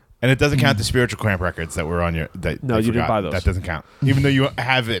 And it doesn't count the Spiritual Cramp records that were on your... That No, you you didn't forgot. buy those. That doesn't count. Even though you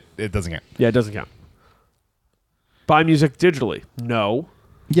have it, it doesn't count. Yeah, it doesn't count. Buy music digitally. No.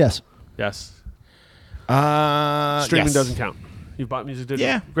 Yes. Yes. Streaming yes. doesn't count. You've bought music digitally.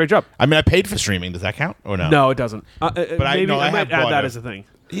 Yeah. Great job. I mean, I paid for streaming. Does that count or no? No, it doesn't. But maybe I I have might add bought that it. as a thing.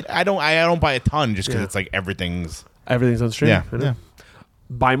 I don't buy a ton just because Yeah. it's like everything's... Everything's on stream. Yeah. I know. Yeah.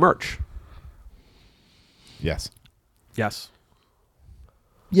 Buy merch. Yes. Yes.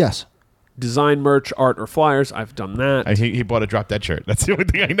 Yes. Design merch, art, or flyers. I've done that. He bought a Drop Dead shirt. That's the only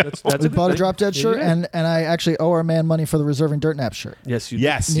thing I know. That's We a good bought a thing. Drop Dead Yeah, shirt, you did. and I actually owe our man money for the Reserving Dirt Nap shirt. Yes, you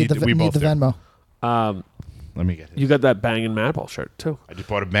Yes. Need the we need both the do. Venmo. Let me get it. You got that banging Madball shirt too. I just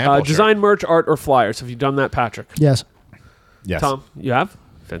bought a Madball Design merch, art, or flyers. Have you done that, Patrick? Yes. Yes. Tom, you have?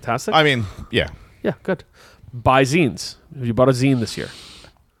 Fantastic. I mean, yeah. Yeah, good. Buy zines. Have you bought a zine this year?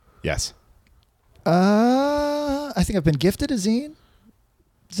 Yes. I think I've been gifted a zine.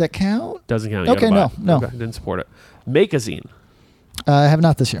 Does that count? Doesn't count. You Okay, gotta buy no. it. Okay, didn't support it. Make a zine. I have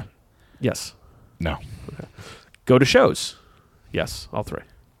not this year. Yes. No. Go to shows. Yes, all three.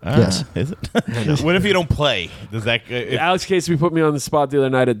 Yes. Is it? What if you don't play? Does that... Alex Casey put me on the spot the other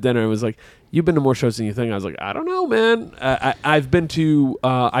night at dinner and was like, "You've been to more shows than you think." I was like, "I don't know, man. I've been to.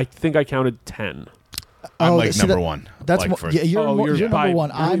 I think I counted 10." I'm Oh, like see, number that- one. That's like mo- for- yeah, you're by- number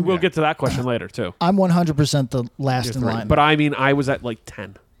one. We'll get to that question later too. I'm 100% the last You're in three. line. But I mean, I was at like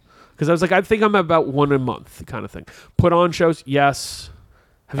 10 because I was like, I think I'm about one a month kind of thing. Put on shows, yes.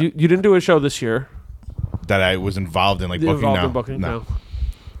 Have you? You didn't do a show this year? that I was involved in, like booking. Involved No. in booking? No.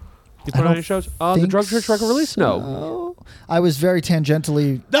 You I put on don't any shows? The think Drug Church record release? No. so. I was very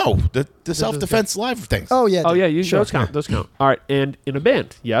tangentially. No, the self-defense live things. Oh yeah. Oh yeah, you sure. those count. Those count. All right, and in a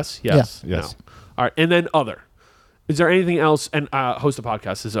band, yes, yes, Yeah. Yes. no. All right, and then other. Is there anything else? And host a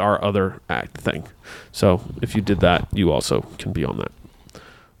podcast is our other act thing. So if you did that, you also can be on that.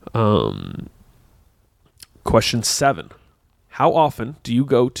 Question 7: how often do you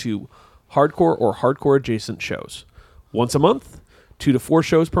go to hardcore or hardcore adjacent shows? Once a month, 2 to 4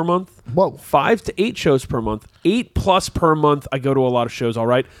 shows per month, Whoa. 5 to 8 shows per month, 8+ per month. I go to a lot of shows. All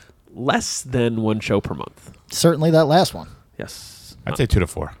right, less than 1 show per month. Certainly that last one. Yes, I'd say 2 to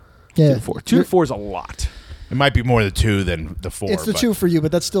 4. Yeah. 2 to 4. 2 to 4 is a lot. It might be more the 2 than the 4. It's the but- 2 for you,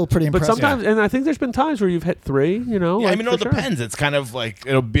 but that's still pretty But impressive. sometimes, and I think there's been times where you've hit 3. You know, Yeah, like, I mean, it for all sure. depends. It's kind of like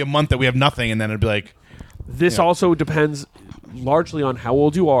it'll be a month that we have nothing, and then it'll be like, This Yeah. also depends. largely on how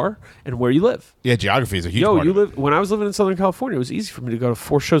old you are and where you live. Yeah, geography is a huge part of it. When I was living in Southern California, it was easy for me to go to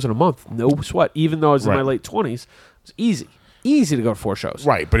 4 shows in a month. No sweat. Even though I was in my late 20s, it was easy. Easy to go to 4 shows.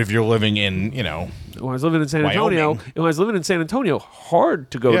 Right, but if you're living in, when I was living in San Antonio, Wyoming.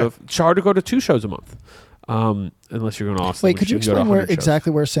 hard to go to 2 shows a month. Unless you're going to Austin. Wait, could you explain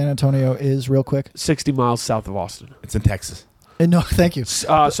exactly where San Antonio is real quick? 60 miles south of Austin. It's in Texas. No, thank you.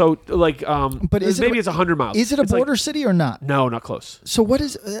 But it's 100 miles. Is it a border city or not? No, not close. So what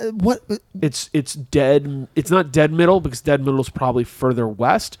is what? It's dead. It's not dead middle because dead middle is probably further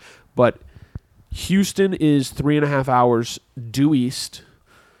west. But Houston is 3.5 hours due east.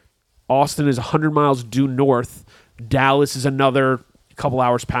 Austin is 100 miles due north. Dallas is another couple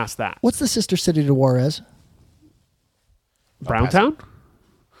hours past that. What's the sister city to Juarez? Browntown?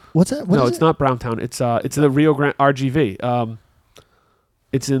 What's that? No, it's not Browntown. It's the Rio Grande RGV.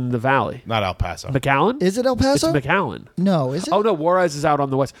 It's in the valley. Not El Paso. McAllen? Is it El Paso? It's McAllen. No, is it? Oh no, Juarez is out on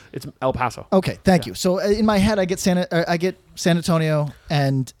the west. It's El Paso. Okay, thank you. So in my head, I get San Antonio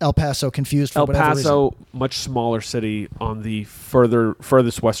and El Paso confused for whatever reason. El Paso, much smaller city on the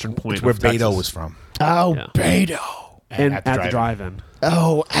furthest western point. It's where of Texas. Beto was from. Oh, Yeah. Beto. And at the drive-in.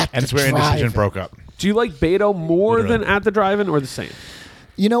 Oh, And it's where Indecision broke up. Do you like Beto more Literally. than at the drive-in or the same?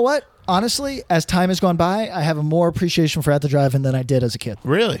 You know what? Honestly, as time has gone by, I have a more appreciation for At the Drive-In than I did as a kid.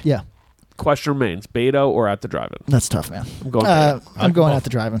 Really? Yeah, Question remains: Beto or at the drive-in? that's tough, man. I'm going. Beto. I'm going At the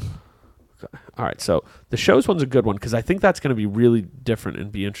Drive-In. Okay. All right. So the shows one's a good one because I think that's going to be really different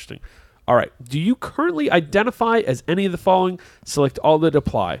and be interesting. All right. Do you currently identify as any of the following? Select all that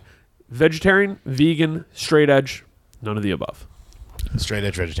apply: vegetarian, vegan, straight edge, none of the above. Straight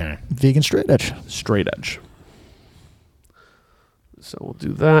edge vegetarian. Vegan straight edge. Straight edge. So we'll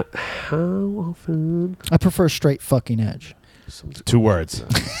do that. How often? I prefer straight fucking edge. 2 words.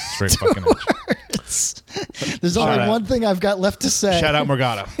 Straight fucking edge. There's Shout only out. one thing I've got left to say. Shout out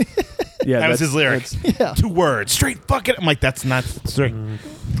Morgado. Yeah, That was his lyric. Yeah. 2 words. Straight fucking. I'm like, that's not straight.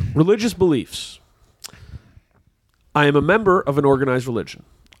 Religious beliefs. I am a member of an organized religion.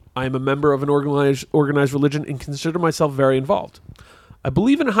 I am a member of an organized religion and consider myself very involved. I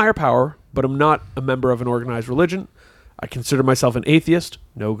believe in a higher power, but I'm not a member of an organized religion. I consider myself an atheist,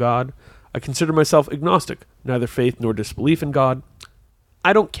 no God. I consider myself agnostic, neither faith nor disbelief in God.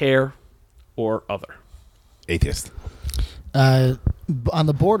 I don't care, or other. Atheist. On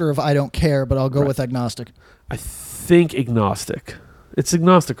the border of I don't care, but I'll go Right. with agnostic. I think agnostic. It's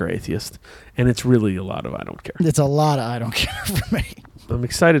agnostic or atheist, and it's really a lot of I don't care. It's a lot of I don't care for me. I'm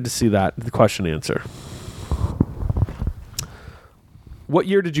excited to see that, the question answer. What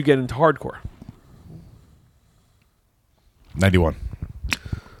year did you get into hardcore? 91.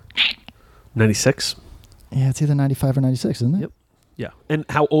 96? Yeah, it's either 95 or 96, isn't it? Yep. Yeah. And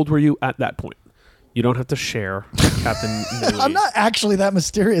how old were you at that point? You don't have to share, Captain Newey. I'm not actually that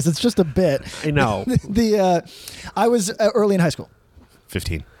mysterious. It's just a bit. I know. I was early in high school.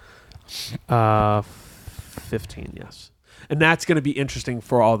 15. 15, yes. And that's going to be interesting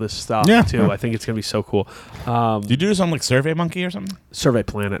for all this stuff, Yeah. too. I think it's going to be so cool. Do you do this on like Survey Monkey or something? Survey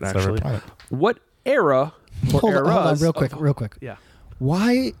Planet, actually. Survey Planet. What era or Hold on, eras real of- quick. Yeah.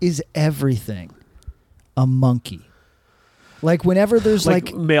 Why is everything a monkey? Like whenever there's like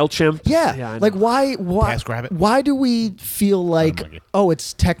MailChimp. yeah, I like know. why TaskRabbit? why do we feel like monkey.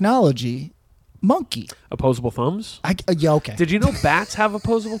 it's technology monkey? Opposable thumbs? Yeah, okay. Did you know bats have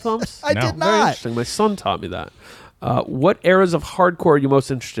opposable thumbs? I No. did Very not. interesting. My son taught me that. What eras of hardcore are you most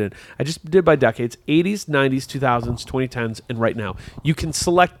interested in? I just did by decades: 80s, 90s, 2000s, 2010s, and right now. You can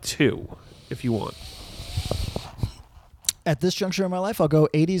select 2 if you want. At this juncture in my life, I'll go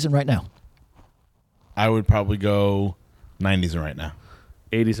 80s and right now. I would probably go 90s and right now.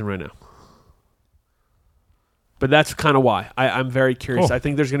 80s and right now. But that's kind of why. I'm very curious. Cool. I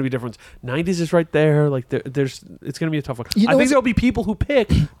think there's going to be difference. 90s is right there. Like there's, it's going to be a tough one. You know I think what's- there'll be people who pick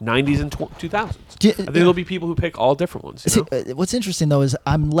 90s and 2000s. I think there'll be people who pick all different ones. You See, know? what's interesting though is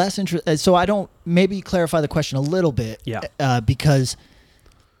I'm less interested. So I don't maybe clarify the question a little bit. Yeah. Because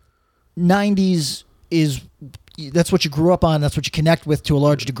 90s is that's what you grew up on. That's what you connect with to a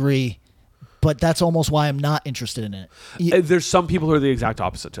large degree. But that's almost why I'm not interested in it. There's some people who are the exact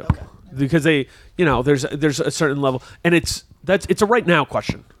opposite too, because they, there's a certain level, and it's a right now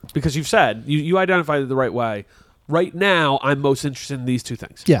question because you've said you identified it the right way. Right now, I'm most interested in these 2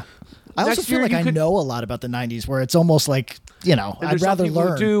 things. Yeah. I Next also feel year like you I could- know a lot about the 90s where it's almost like, And I'd there's some rather people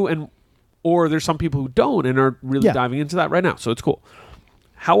learn. who do, or there's some people who don't and are really Yeah. diving into that right now. So it's cool.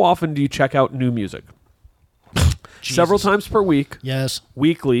 How often do you check out new music? Several times per week, Yes.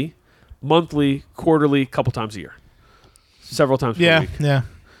 weekly, monthly, quarterly, couple times a year. Several times per week. Yeah.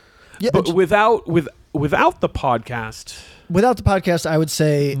 Yeah. But without the podcast, Without the podcast, I would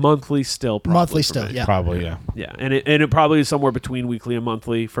say monthly still. Probably monthly for still. me. Yeah. Probably, yeah. Yeah, and it probably is somewhere between weekly and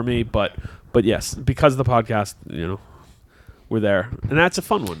monthly for me, but yes, because of the podcast, we're there, and that's a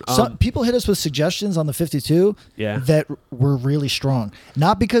fun one. Some people hit us with suggestions on the 52 that were really strong.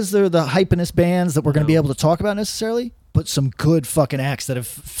 Not because they're the hypeness bands that we're going to be able to talk about necessarily, but some good fucking acts that have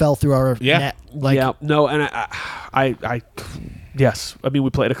fell through our net. And I yes, I mean we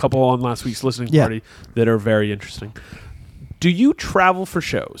played a couple on last week's listening party that are very interesting. Do you travel for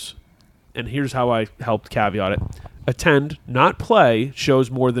shows? And here's how I helped caveat it. Attend, not play, shows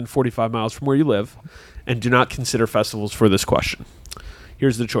more than 45 miles from where you live, and do not consider festivals for this question.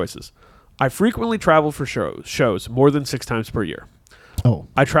 Here's the choices. I frequently travel for shows more than 6 times per year. Oh.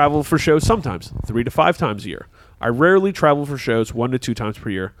 I travel for shows sometimes 3 to 5 times a year. I rarely travel for shows 1 to 2 times per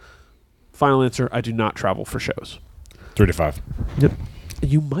year. Final answer, I do not travel for shows. 3 to 5. Yep.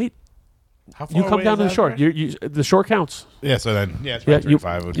 You might. How far You come away down is to the that, shore. right? The shore counts. Yeah, so then, it's probably 3 to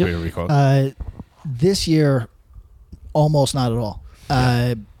 5 would be really close. This year, almost not at all.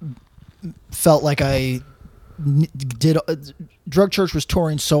 Felt like I did. Drug Church was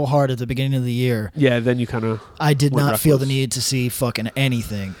touring so hard at the beginning of the year. Yeah, then you kind of. I did not feel the reckless. need to see fucking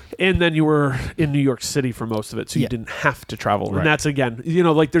anything. And then you were in New York City for most of it, so you didn't have to travel. Right. And that's, again,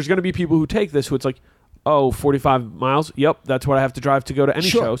 like there's going to be people who take this who it's like, 45 miles? Yep, that's what I have to drive to go to any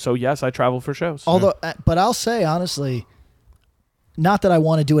show. So, yes, I travel for shows. Although, but I'll say, honestly, not that I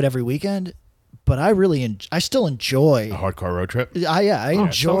want to do it every weekend, but I still enjoy A hardcore road trip? I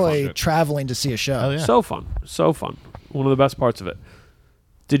enjoy fun. traveling to see a show. Oh, yeah. So fun. So fun. One of the best parts of it.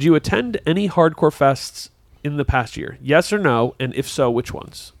 Did you attend any hardcore fests in the past year? Yes or no? And if so, which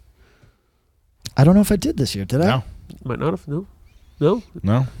ones? I don't know if I did this year. Did I? No. Might not have. No? No?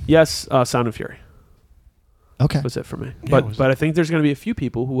 No? Yes, Sound and Fury. Okay. Was it for me. Yeah, But I think there's going to be a few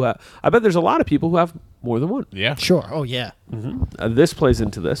people who have... I bet there's a lot of people who have more than one. Yeah. Sure. Oh, yeah. This plays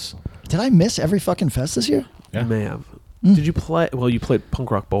into this. Did I miss every fucking fest this year? Yeah. You may have. Did you play... Well, you played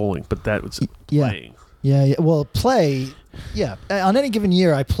punk rock bowling, but that was Yeah. playing. Yeah. Well, on any given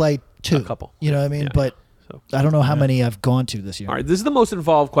year, I play 2. A couple. You know what I mean? Yeah. But So. I don't know how many I've gone to this year. All right, this is the most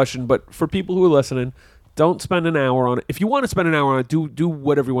involved question, but for people who are listening, don't spend an hour on it. If you want to spend an hour on it, do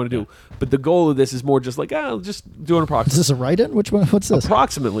whatever you want to do. But the goal of this is more just like, just do an Is approximate. this a write-in? Which one? What's this?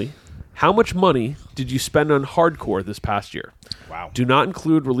 Approximately, how much money did you spend on hardcore this past year? Wow. Do not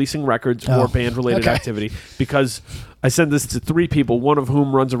include releasing records or band-related okay. activity, because I sent this to 3 people, one of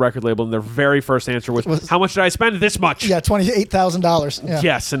whom runs a record label, and their very first answer was how much did I spend? This much. Yeah, $28,000. Yeah.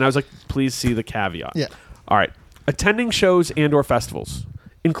 Yes, and I was like, please see the caveat. Yeah. All right. Attending shows and or festivals,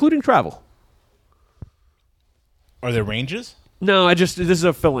 including travel. Are there ranges? No, this is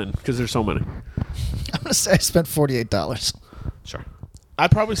a fill-in because there's so many. I'm gonna say I spent $48. Sure. I'd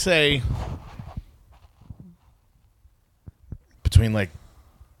probably say between like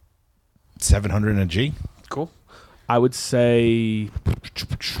 700 and a G. Cool. I would say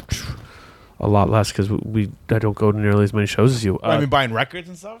a lot less because I don't go to nearly as many shows as you. I mean, buying records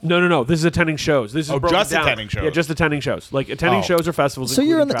and stuff? No. This is attending shows. This is broken just down. attending shows. Yeah, just attending shows. Like attending shows or festivals. So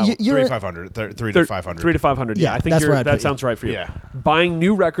you're in including the, travel. you're 3 to 500. 3 to 500. 3 to 500. Yeah, Yeah, I think that's where I'd put that you. sounds right for you. Yeah. Buying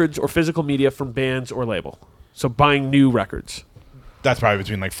new records or physical media from bands or label. So buying new records. That's probably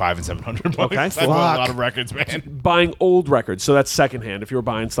between like 5 and 700 bucks. Okay. That's a lot of records, man. Buying old records. So that's secondhand. If you were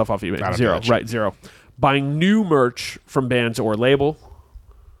buying stuff off eBay, I don't do zero. that shit. Right, zero. Buying new merch from bands or label,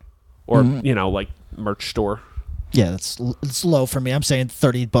 or like merch store. Yeah, it's low for me. I'm saying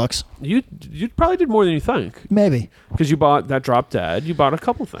 $30. You probably did more than you think Maybe. because you bought that Drop Dead. You bought a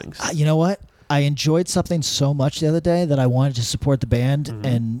couple things. You know what? I enjoyed something so much the other day that I wanted to support the band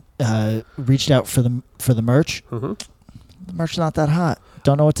and reached out for the merch. Mm-hmm. The merch's not that hot.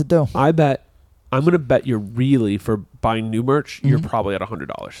 Don't know what to do. I'm going to bet you're really for buying new merch. You're probably at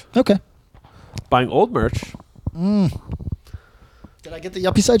 $100. Okay. Buying old merch, Did I get the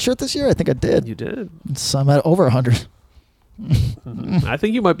Yuppie Side shirt this year? I think I did. you did. So I'm at over 100. I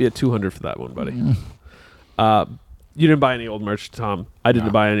think you might be at 200 for that one, buddy. You didn't buy any old merch, Tom. I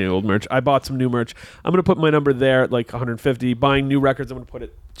didn't buy any old merch. I bought some new merch. I'm going to put my number there at like 150. Buying new records, I'm going to put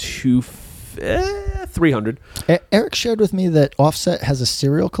it 300. Eric shared with me that Offset has a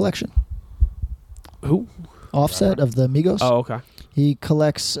cereal collection. Who? Offset of the Migos. Oh, okay. He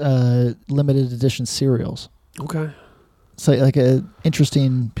collects limited edition cereals. Okay. So like a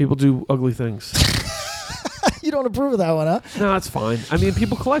interesting. People do ugly things. You don't approve of that one, huh? No, it's fine. I mean,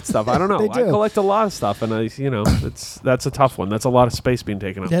 people collect stuff. I don't know. They I do. collect a lot of stuff, and that's a tough one. That's a lot of space being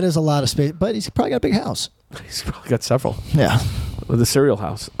taken up. That is a lot of space, but he's probably got a big house. He's probably got several. Yeah. The cereal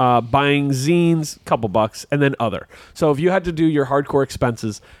house. Buying zines, couple bucks, and then other. So if you had to do your hardcore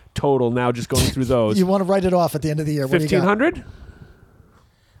expenses, total now. Just going through those. You want to write it off at the end of the year. What do you got?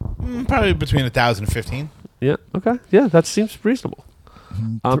 1,500. Probably between 1,000 and 15. Yeah. Okay. Yeah, that seems reasonable.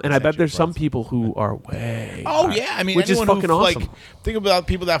 And I bet actually there's some close. people who are way. Oh higher, yeah, I mean, which is anyone fucking who, awesome. Like, think about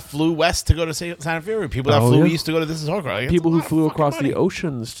people that flew west to go to Santa Fe, people that Oh, flew yeah. east to go to This Is Horror. Like, People it's a who lot of flew fucking across money. the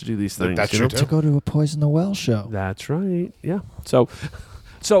oceans to do these things. That's you true know? too. To go to a Poison the Well show. That's right. Yeah. So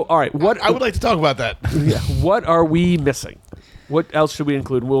all right. What I would like to talk about that. Yeah. What are we missing? What else should we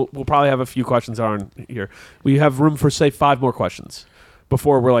include? We'll probably have a few questions on here. We have room for say 5 more questions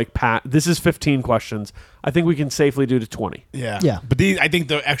before we're like, Pat, this is 15 questions. I think we can safely do to 20. Yeah, Yeah. But I think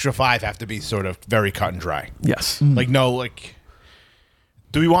the extra 5 have to be sort of very cut and dry. Yes. Like no, like,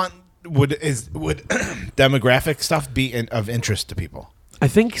 do we want would demographic stuff be of interest to people? I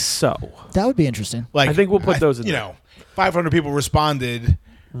think so. That would be interesting. Like I think we'll put those in You there. know, 500 people responded.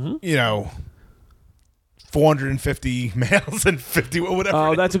 You know, 450 males and 50 whatever.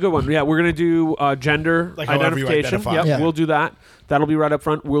 Oh, that's a good one. Yeah, we're going to do gender Like however you identification. identify. Yeah. We'll do that. That'll be right up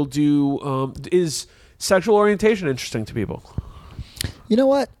front. We'll do is sexual orientation interesting to people? You know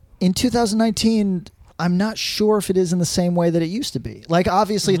what? In 2019, I'm not sure if it is in the same way that it used to be. Like,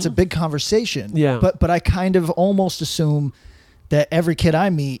 obviously, it's a big conversation. Yeah. But I kind of almost assume that every kid I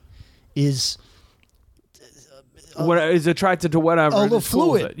meet is What is attracted to whatever? a and little is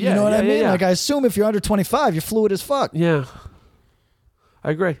cool with fluid. it. Yeah, You know what yeah, I yeah, mean? yeah. Like, I assume if you're under 25, you're fluid as fuck. Yeah.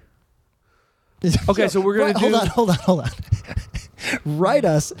 I agree. Okay, so we're gonna do. Hold on. Write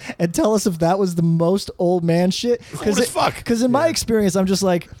us and tell us if that was the most old man shit. Cool as fuck. Because in my experience, I'm just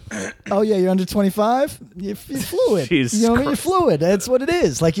like, oh yeah, you're under 25, you're fluid. Jesus you know what I mean? You're Christ. fluid. That's what it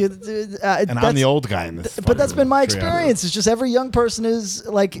is. Like you. And I'm the old guy in this. But that's been my fucking experience. It's just every young person is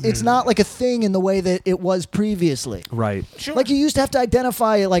like, it's not like a thing in the way that it was previously. Right. Like you used to have to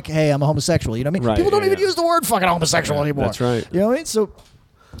identify it like, hey, I'm a homosexual. You know what I mean? Right, People don't yeah, even yeah. use the word fucking homosexual anymore. That's right. You know what I mean? So.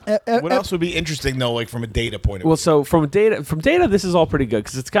 What else would be interesting though, like from a data point of Well, view? so from data, this is all pretty good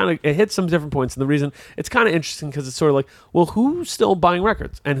because it hits some different points, and the reason it's kind of interesting because it's sort of like, well, who's still buying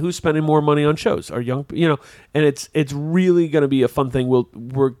records and who's spending more money on shows? Are young, and it's really going to be a fun thing.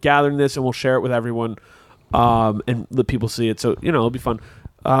 We're gathering this and we'll share it with everyone, and let people see it. So it'll be fun.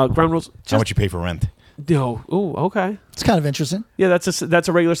 Ground rules. How much you pay for rent? No. Oh, okay. It's kind of interesting. Yeah, that's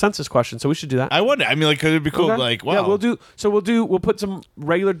a regular census question, so we should do that. I wonder. I mean, like, could it be cool? Okay. Like, wow. Yeah, we'll put some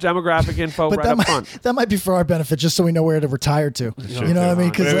regular demographic info But right that up might, front. that might be for our benefit, just so we know where to retire to. Sure, You know what I mean?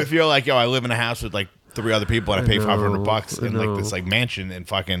 But Because if you're like, yo, I live in a house with like 3 other people and I pay know, $500 I in like know. this like mansion in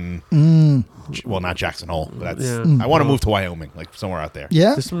fucking well, not Jackson Hole, but that's Yeah. I want to move to Wyoming, like somewhere out there.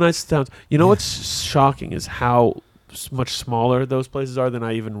 yeah, There's some nice towns. You know what's shocking is how much smaller those places are than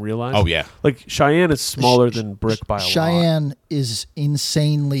I even realized. Oh yeah. Like Cheyenne is smaller than Brick by a lot. Cheyenne is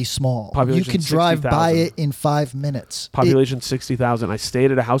insanely small. Population You can drive by 60,000. it in 5 minutes. Population 60,000. I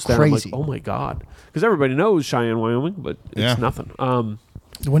stayed at a house there. And I'm like, Crazy. oh my god, because everybody knows Cheyenne, Wyoming, but it's Yeah. nothing.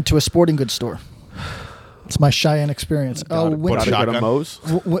 Went to a sporting goods store. It's my Cheyenne experience. Gotta went put to, a go to shotgun. Moe's.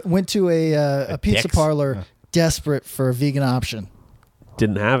 went to a pizza Dick's? parlor, desperate for a vegan option.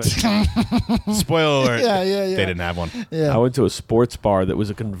 Didn't have it. Spoiler alert. Yeah. They didn't have one. Yeah. I went to a sports bar that was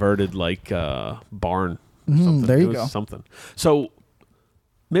a converted like barn. Or something. there you It was go. Something. So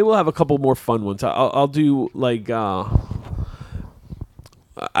maybe we'll have a couple more fun ones. I'll do like.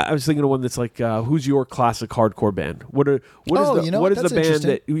 I was thinking of one that's like, who's your classic hardcore band? What is the that's band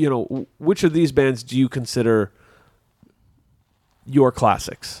that which of these bands do you consider your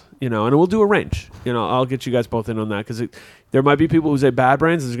classics? And we'll do a range. I'll get you guys both in on that because there might be people who say Bad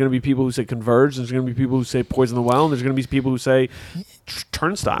Brains. There's going to be people who say Converge. There's going to be people who say Poison the Well. And there's going to be people who say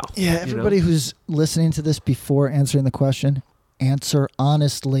Turnstile. Yeah, everybody who's listening to this before answering the question, answer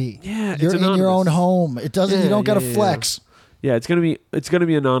honestly. Yeah, it's you're in your own anonymous. home. It doesn't. Yeah, you don't got to yeah, yeah. flex. Yeah, it's gonna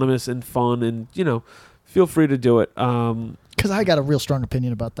be anonymous and fun, and feel free to do it. Because I got a real strong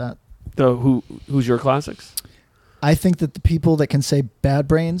opinion about that. Who's your classics? I think that the people that can say Bad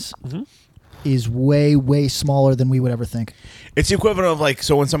Brains Mm-hmm. is way, way smaller than we would ever think. It's the equivalent of like,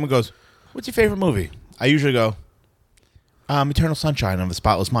 so when someone goes, "What's your favorite movie?" I usually go, "Eternal Sunshine of the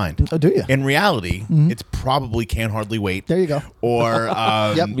Spotless Mind." Oh, do you? In reality, it's probably Can't Hardly Wait. There you go. Or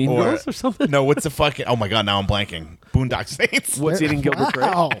Mean Girls or something? No, what's the fucking? Oh my god, now I'm blanking. Boondock Saints. What's Eating Gilbert Grape?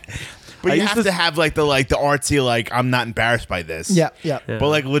 Wow. But I you used have to to have like the artsy, like I'm not embarrassed by this. Yeah. Yeah. But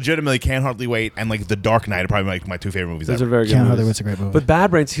like legitimately, Can't Hardly Wait and like The Dark Knight are probably like my 2 favorite movies Those ever. are very good. Can't movies. Hardly Wait's a great movie. But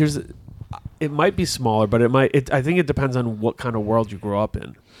Bad Brains, it might be smaller, but I think it depends on what kind of world you grew up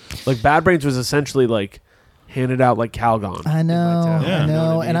in. Like Bad Brains was essentially like handed out like Calgon. I in my know, town. Yeah. I You know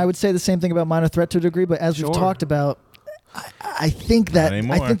know, what I and mean? I would say the same thing about Minor Threat to a degree. But as we've Sure. talked about, I think that Not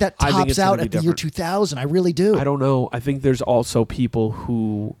anymore. that I think tops it's gonna out be at the year different. 2000. I really do. I don't know. I think there's also people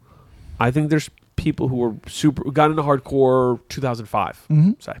who I think there's people who got into hardcore 2005,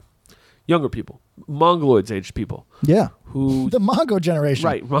 say. Younger people. Mongoloids aged people. Yeah. Who The Mongo generation.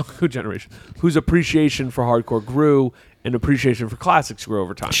 Right, Mongo generation. Whose appreciation for hardcore grew and appreciation for classics grew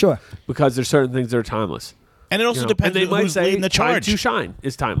over time. Sure. Because there's certain things that are timeless. And it also depends and they might who's say leading the Time charge. to Shine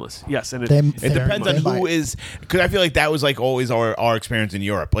is timeless. Yes, and It depends on who is, because I feel like that was like always our experience in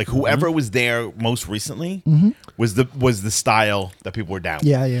Europe. Like whoever was there most recently was the style that people were down.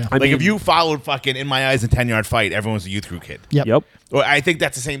 Yeah, yeah. Like if you followed fucking In My Eyes and 10-Yard Fight, everyone was a youth crew kid. Yep. Well, I think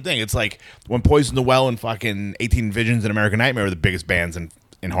that's the same thing. It's like when Poison the Well and fucking 18 Visions and American Nightmare were the biggest bands in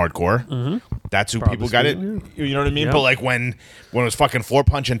hardcore. That's who people got it. You know what I mean? Yeah. But like when it was fucking Floor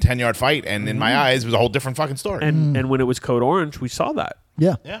Punch and 10-Yard Fight and In My Eyes, it was a whole different fucking story. And when it was Code Orange, we saw that.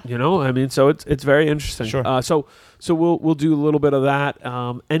 Yeah. You know, I mean, so it's very interesting. Sure. So we'll do a little bit of that.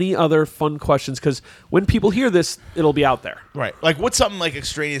 Any other fun questions? Because when people hear this, it'll be out there. Right. Like what's something like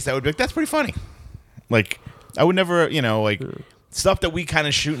extraneous that would be like, that's pretty funny. Like I would never, like stuff that we kind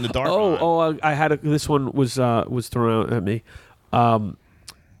of shoot in the dark on. I had this one was thrown out at me.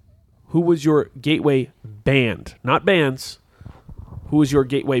 Who was your gateway band? Not bands. Who was your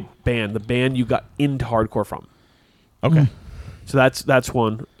gateway band? The band you got into hardcore from. Okay. So that's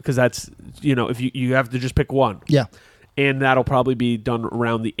one, because that's, if you have to just pick one. Yeah. And that'll probably be done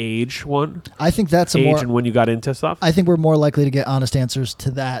around the age one. I think that's age and when you got into stuff. I think we're more likely to get honest answers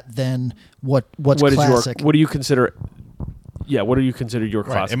to that than what's classic. What do you consider? Yeah, what do you consider your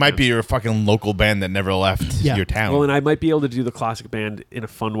Right. classic? It might band? be your fucking local band that never left your town. Well, and I might be able to do the classic band in a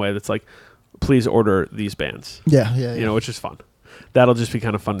fun way that's like, please order these bands. Yeah. Which is fun. That'll just be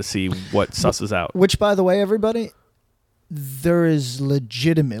kind of fun to see what susses out. Which, by the way, everybody, there is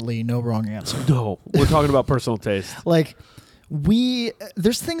legitimately no wrong answer. No, we're talking about personal taste. Like,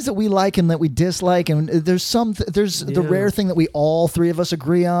 there's things that we like and that we dislike, and there's the rare thing that we all three of us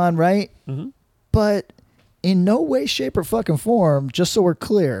agree on, right? Mm-hmm. But in no way, shape, or fucking form, just so we're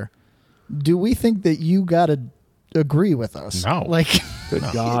clear, do we think that you gotta agree with us? No. Like, Good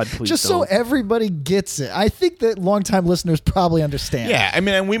God, please just don't. so everybody gets it. I think that longtime listeners probably understand. Yeah, I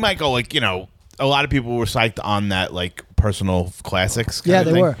mean, and we might go like, a lot of people were psyched on that like personal classics. Kind Yeah, of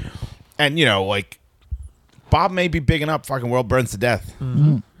they thing. were. And like Bob may be bigging up fucking World Burns to Death.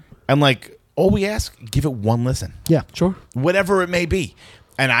 Mm-hmm. And like all we ask, give it one listen. Yeah, Sure. Whatever it may be.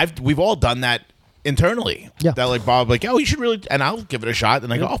 And we've all done that internally. Yeah. That like Bob like, oh, you should really, and I'll give it a shot.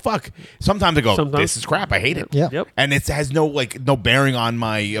 And I go, oh fuck. Sometimes I go, this is crap. I hate it. Yeah. Yep. And it has no bearing on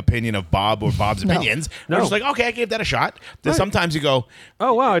my opinion of Bob or Bob's opinions. No. I'm just like, okay, I gave that a shot. Then sometimes you go,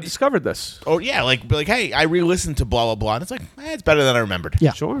 Oh, wow, I discovered this. oh yeah, be like, hey, I re-listened to blah blah blah, and it's like, it's better than I remembered.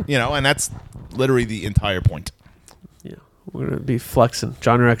 Yeah. Sure. And that's literally the entire point. Yeah, we're going to be flexing.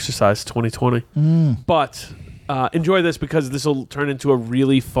 Genre exercise 2020. But enjoy this, because this will turn into a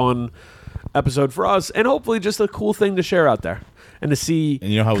really fun episode for us, and hopefully just a cool thing to share out there and to see And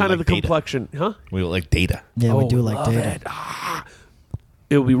you know how we kind of like the data. complexion. Huh? We like data. Yeah, we do like love data. it.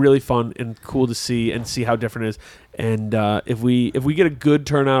 It will be really fun and cool to see how different it is. And if we get a good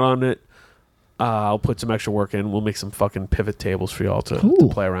turnout on it, I'll put some extra work in. We'll make some fucking pivot tables for y'all to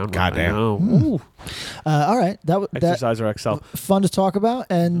play around with. Goddamn. I know. All right, that Exercise or Excel. fun to talk about,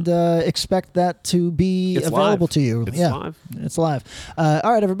 and expect that to be It's available live. to you. It's yeah, live. It's live. All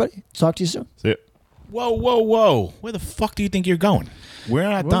right, everybody. Talk to you soon. See it. Whoa! Where the fuck do you think you're going? We're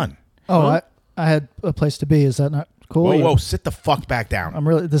not done. Oh, I had a place to be. Is that not cool? Whoa! Sit the fuck back down.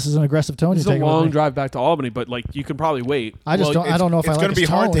 This is an aggressive tone. This is you're a taking with long me. drive back to Albany, but like you can probably wait. I just don't. I don't know if I it's like gonna be his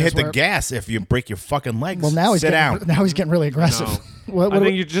hard to tone, hit is the where- gas if you break your fucking legs. Well, now he's sit getting, down. Now he's getting really aggressive. No. What I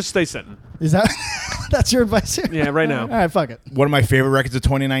think you just stay sitting. is that? That's your advice here? Yeah, right now. All right, fuck it. One of my favorite records of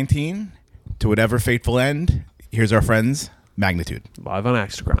 2019, To Whatever Fateful End. Here's our friends, Magnitude. Live on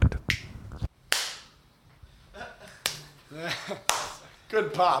Axe to Grind.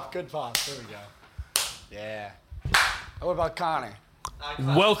 Good pop. There we go. Yeah. What about Connie?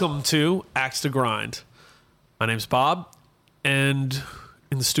 Welcome to Axe to Grind. My name's Bob, and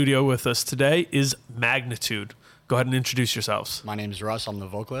in the studio with us today is Magnitude. Go ahead and introduce yourselves. My name's Russ. I'm the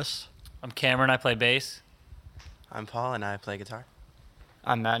vocalist. I'm Cameron. I play bass. I'm Paul, and I play guitar.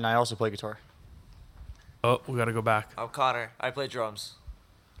 I'm Matt, and I also play guitar. Oh, we got to go back. I'm Connor. I play drums.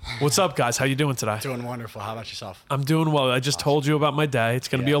 What's up, guys? How you doing today? Doing wonderful. How about yourself? I'm doing well. I just told you about my day. It's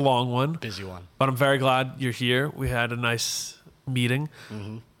going to be a long one. Busy one. But I'm very glad you're here. We had a nice meeting.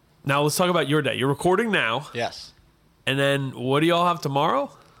 Mm-hmm. Now let's talk about your day. You're recording now. Yes. And then what do y'all have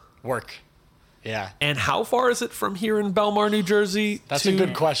tomorrow? Work. Yeah. And how far is it from here in Belmar, New Jersey? That's to a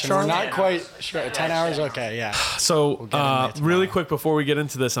good question. Charlotte? We're not quite sure. 10 hours? Okay, yeah. So, get into it tomorrow. really quick before we get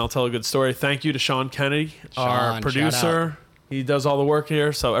into this, and I'll tell a good story. Thank you to Sean Kennedy, our Sean, producer, He does all the work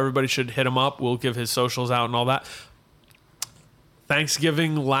here, so everybody should hit him up. We'll give his socials out and all that.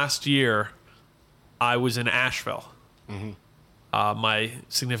 Thanksgiving last year, I was in Asheville. My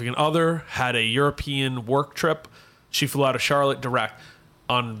significant other had a European work trip. She flew out of Charlotte direct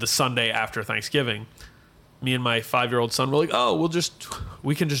on the Sunday after Thanksgiving. Me and my 5-year-old son were like, "Oh,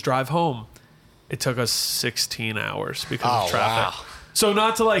 we can just drive home." It took us 16 hours because of traffic. Wow. So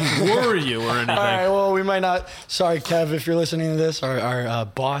not to like worry you or anything. All right, well, we might not. Sorry, Kev, if you're listening to this, our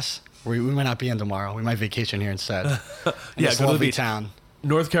boss, we might not be in tomorrow. We might vacation here instead. In this go to the lovely beach. town.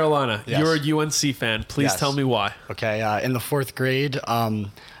 North Carolina, Yes. you're a UNC fan. Please Yes. tell me why. Okay, in the 4th grade,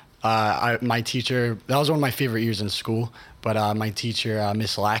 my teacher, that was one of my favorite years in school, but my teacher,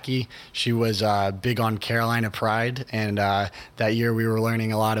 Miss Lackey, she was big on Carolina pride, and that year we were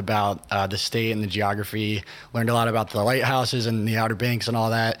learning a lot about the state and the geography, learned a lot about the lighthouses and the Outer Banks and all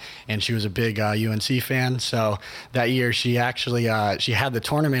that, and she was a big UNC fan, so that year she actually, she had the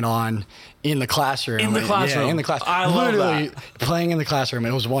tournament on in the classroom. In the classroom. Yeah, in the classroom. I love Literally that. playing in the classroom.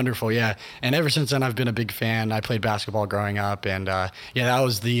 It was wonderful, yeah. And ever since then, I've been a big fan. I played basketball growing up, and that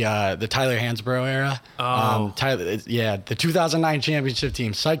was the Tyler Hansborough era. Oh. The 2009 championship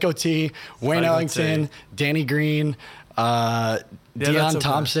team: Psycho T, Wayne Psycho Ellington, T. Danny Green, that's Deion okay.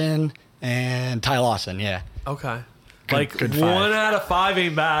 Thompson, and Ty Lawson. Yeah. Okay. Good 5. 1 out of 5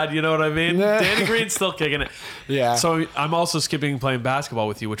 ain't bad, you know what I mean? Danny Green's still kicking it. Yeah. So I'm also skipping playing basketball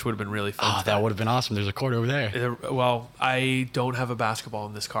with you, which would have been really fun. Oh, that would have been awesome. There's a court over there. Well, I don't have a basketball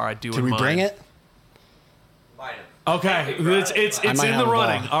in this car. I do Did in we mine. bring it? Okay, it's might in have the a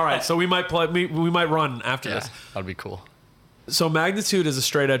running. ball. All right, so we might play. We might run after Yeah, this. that'd be cool. So Magnitude is a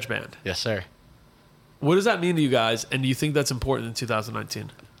straight edge band. Yes, sir. What does that mean to you guys? And do you think that's important in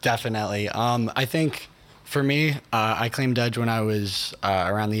 2019? Definitely. I think for me, I claimed edge when I was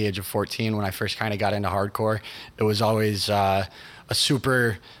around the age of 14 when I first kind of got into hardcore. It was always a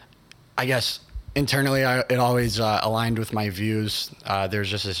super, I guess, internally it always aligned with my views. There's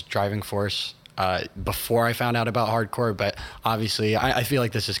just this driving force before I found out about hardcore, but obviously I feel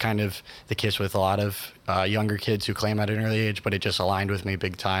like this is kind of the case with a lot of younger kids who claim at an early age, but it just aligned with me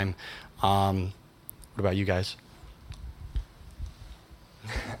big time. What about you guys?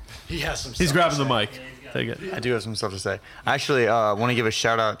 He's grabbing the mic. Take it. I do have some stuff to say. I actually want to give a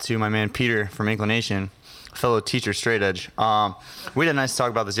shout out to my man Peter from Inclination, fellow teacher straight edge. We had a nice talk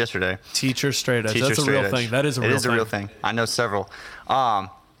about this yesterday. Teacher straight edge. Teacher That's a straight real edge. thing. That is a real thing. It is a real thing. I know several.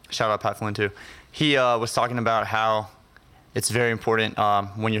 Shout out Pat Flynn too. He was talking about how it's very important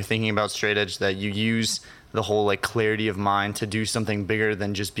when you're thinking about straight edge that you use the whole like clarity of mind to do something bigger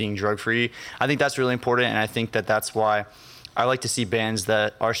than just being drug free. I think that's really important, and I think that that's why I like to see bands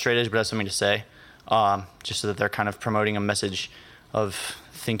that are straight edge but have something to say, just so that they're kind of promoting a message of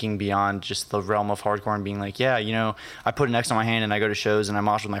thinking beyond just the realm of hardcore and being like, yeah, you know, I put an X on my hand and I go to shows and I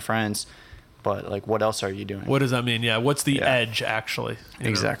mosh with my friends, but like, what else are you doing? What does that mean? Yeah. What's the edge actually? You know?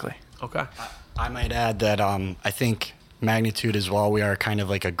 Exactly. Okay. I might add that I think Magnitude as well, we are kind of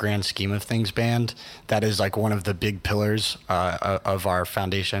like a grand scheme of things band. That is like one of the big pillars of our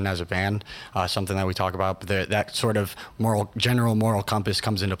foundation as a band, something that we talk about. But that sort of general moral compass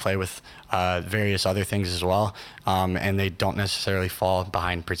comes into play with various other things as well. And they don't necessarily fall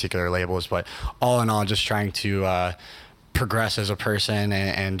behind particular labels, but all in all, just trying to progress as a person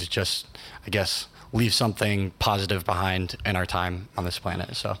and just, I guess, leave something positive behind in our time on this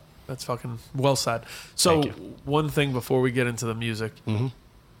planet. So. That's fucking well said. So one thing before we get into the music,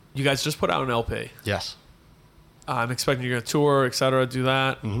 you guys just put out an LP. Yes. I'm expecting you're going to tour, etc., do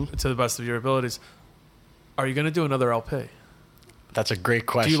that to the best of your abilities. Are you going to do another LP? That's a great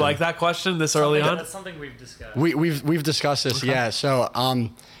question. Do you like that question this early on? That's something we've discussed. We've discussed this, yeah. So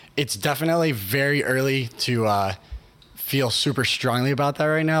it's definitely very early to feel super strongly about that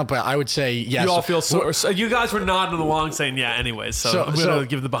right now, but I would say yes. You all feel so you guys were nodding along saying yeah anyways, so I'm going to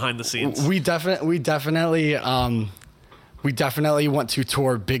give the behind the scenes. We definitely want to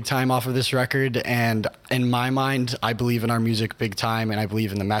tour big time off of this record, and in my mind, I believe in our music big time, and I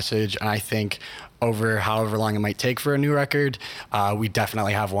believe in the message, and I think over however long it might take for a new record, we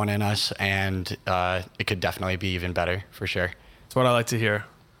definitely have one in us, and it could definitely be even better, for sure. That's what I like to hear.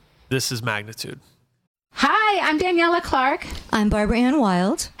 This is Magnitude. Hi, I'm Daniela Clark. I'm Barbara Ann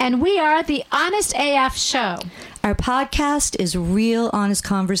Wild. And we are the Honest AF Show. Our podcast is real, honest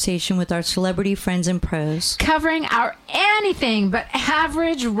conversation with our celebrity friends and pros. Covering our anything but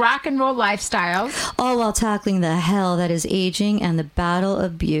average rock and roll lifestyles. All while tackling the hell that is aging and the battle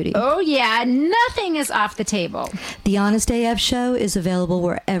of beauty. Oh yeah, nothing is off the table. The Honest AF Show is available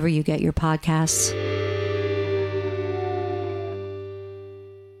wherever you get your podcasts.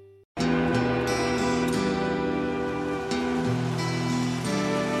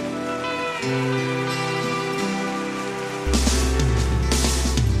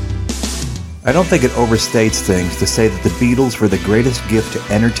 I don't think it overstates things to say that the Beatles were the greatest gift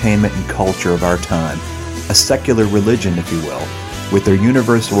to entertainment and culture of our time, a secular religion, if you will, with their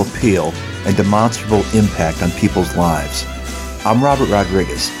universal appeal and demonstrable impact on people's lives. I'm Robert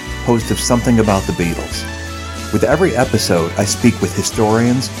Rodriguez, host of Something About the Beatles. With every episode, I speak with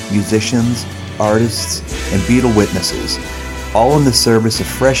historians, musicians, artists, and Beatle witnesses, all in the service of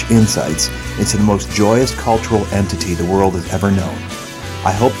fresh insights into the most joyous cultural entity the world has ever known.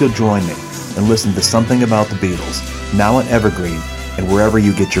 I hope you'll join me and listen to Something About the Beatles, now on Evergreen and wherever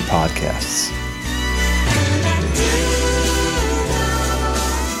you get your podcasts.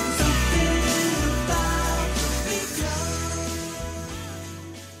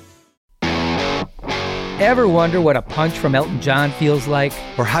 Ever wonder what a punch from Elton John feels like?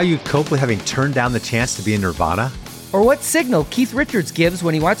 Or how you'd cope with having turned down the chance to be in Nirvana? Or what signal Keith Richards gives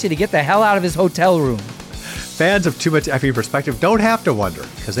when he wants you to get the hell out of his hotel room? Fans of Too Much Effing Perspective don't have to wonder,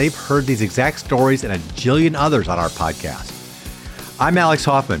 because they've heard these exact stories and a jillion others on our podcast. I'm Alex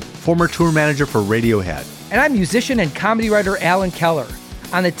Hoffman, former tour manager for Radiohead. And I'm musician and comedy writer Alan Keller.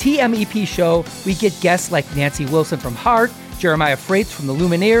 On the TMEP show, we get guests like Nancy Wilson from Heart, Jeremiah Freites from the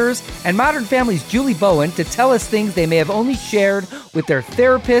Lumineers, and Modern Family's Julie Bowen to tell us things they may have only shared with their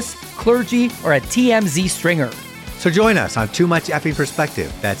therapist, clergy, or a TMZ stringer. So join us on Too Much Effing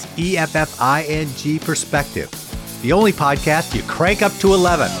Perspective. That's EFFING Perspective. The only podcast you crank up to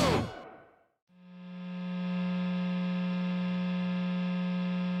 11.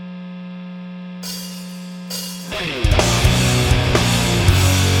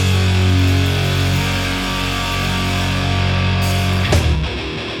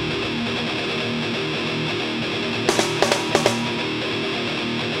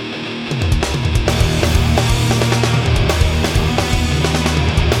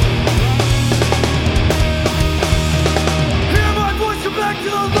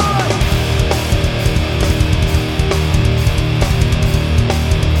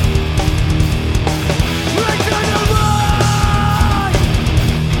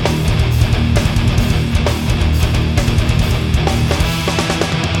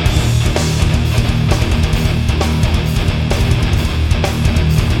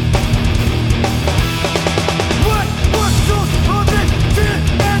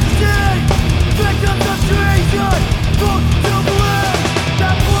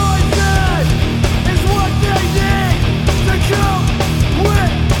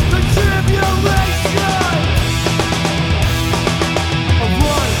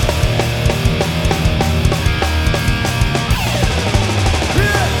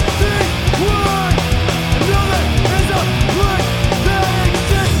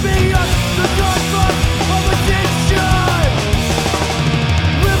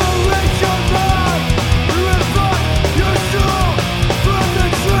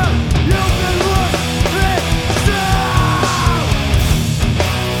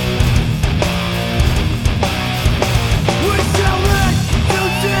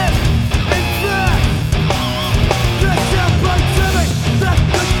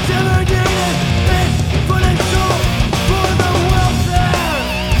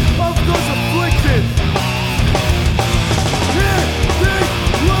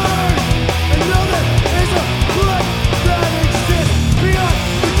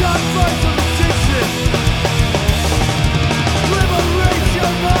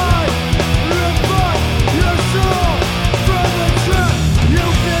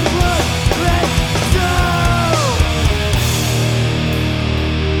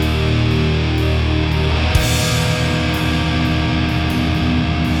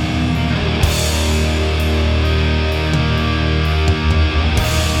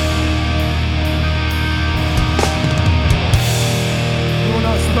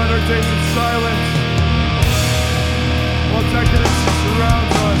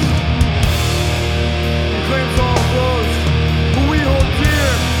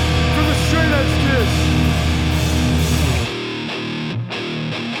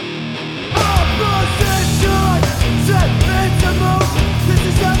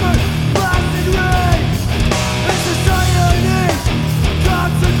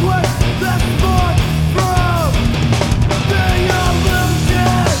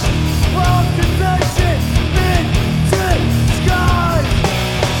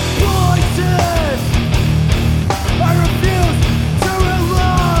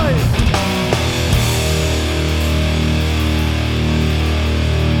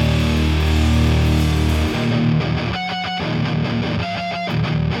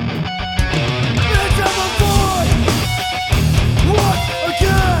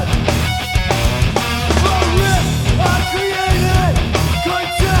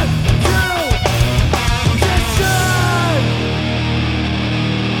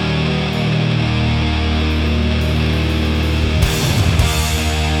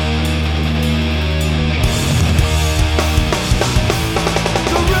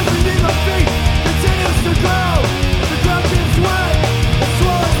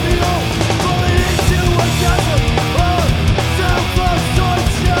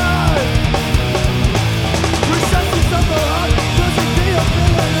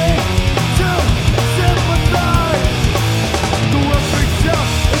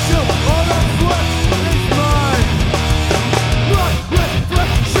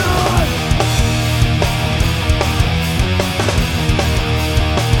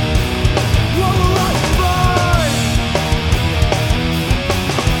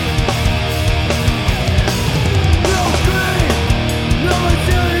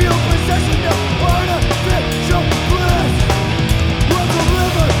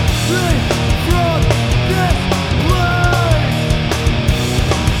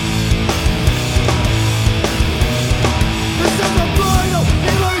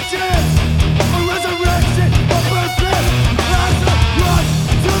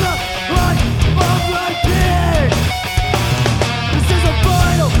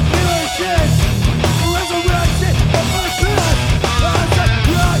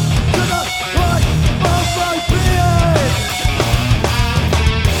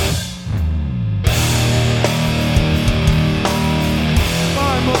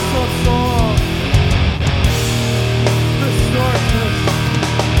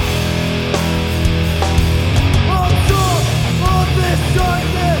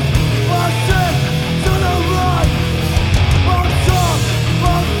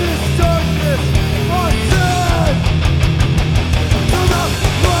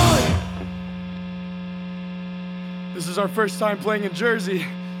 our first time playing in Jersey,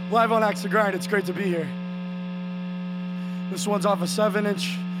 live on Axe to Grind. It's great to be here. This one's off a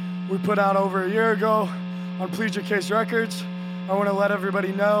 7-inch we put out over a year ago on Plead Your Case Records. I want to let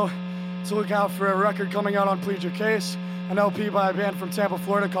everybody know to look out for a record coming out on Plead Your Case, an LP by a band from Tampa,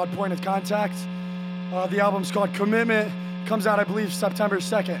 Florida called Point of Contact. The album's called Commitment. Comes out, I believe, September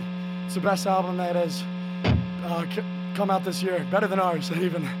 2nd. It's the best album that has come out this year. Better than ours,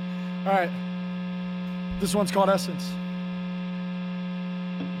 even. All right. This one's called Essence.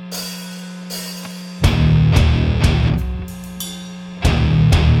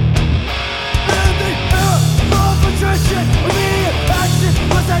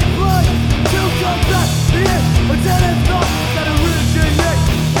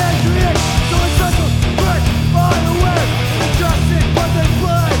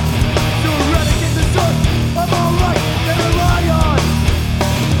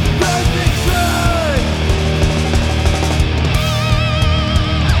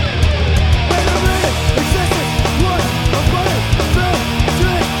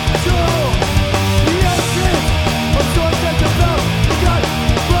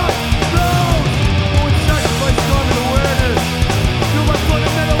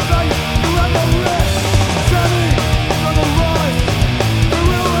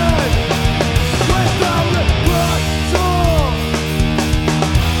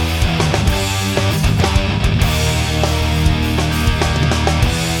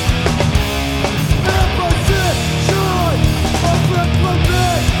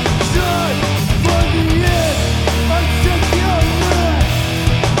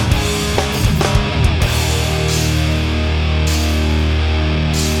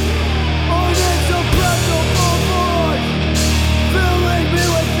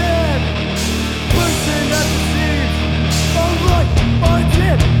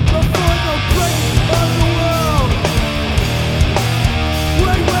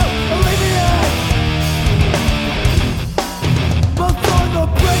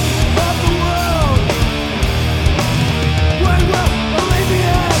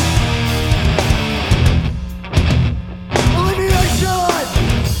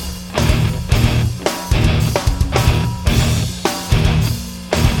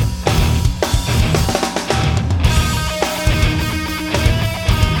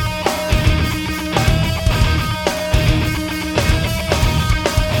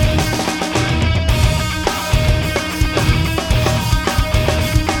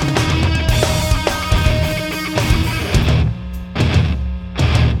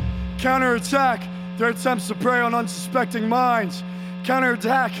 Counterattack their attempts to prey on unsuspecting minds.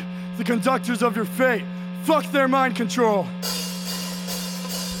 Counterattack the conductors of your fate. Fuck their mind control.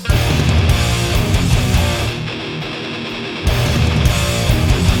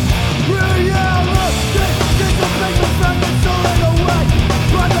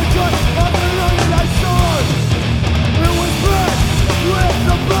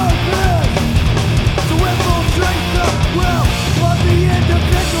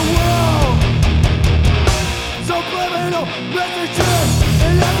 Messages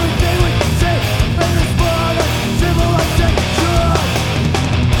in everything we say in this modern civilization.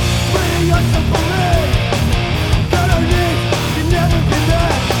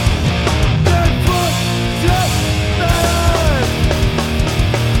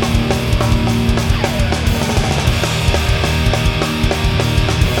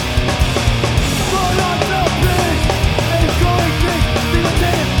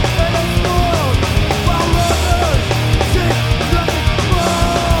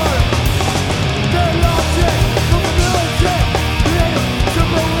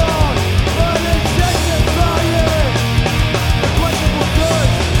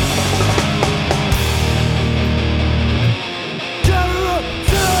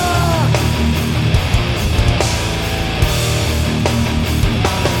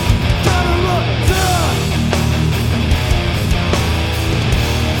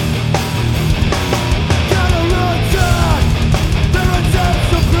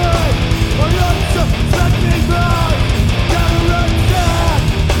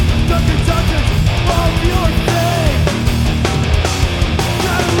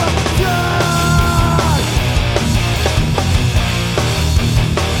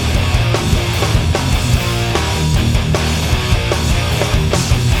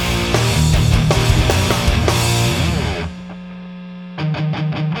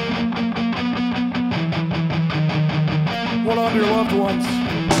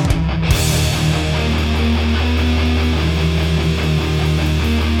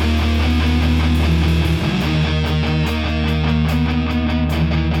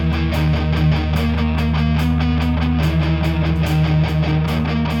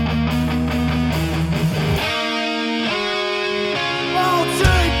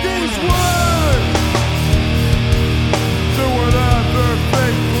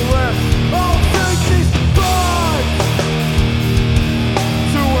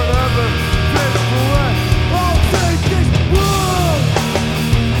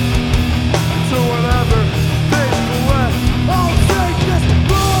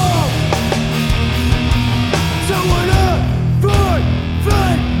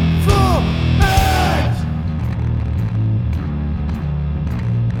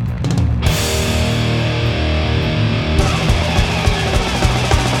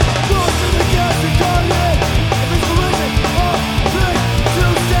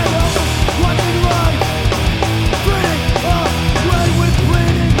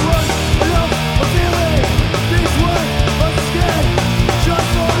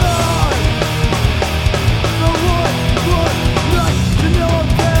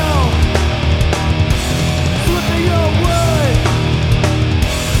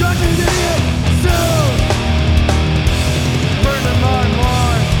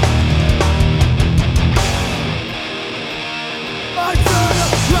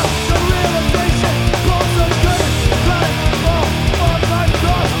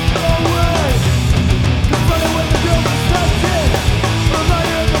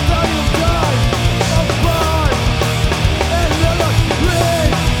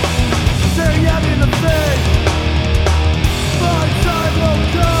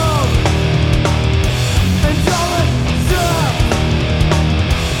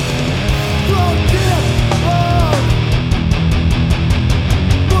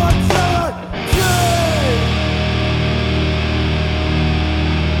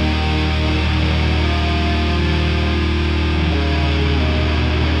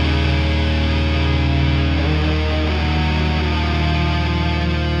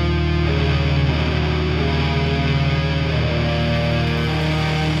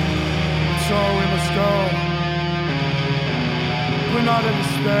 we're not in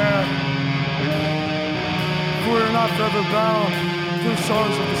despair. For we are not forever bound to the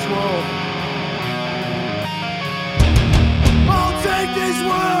sorrows of this world.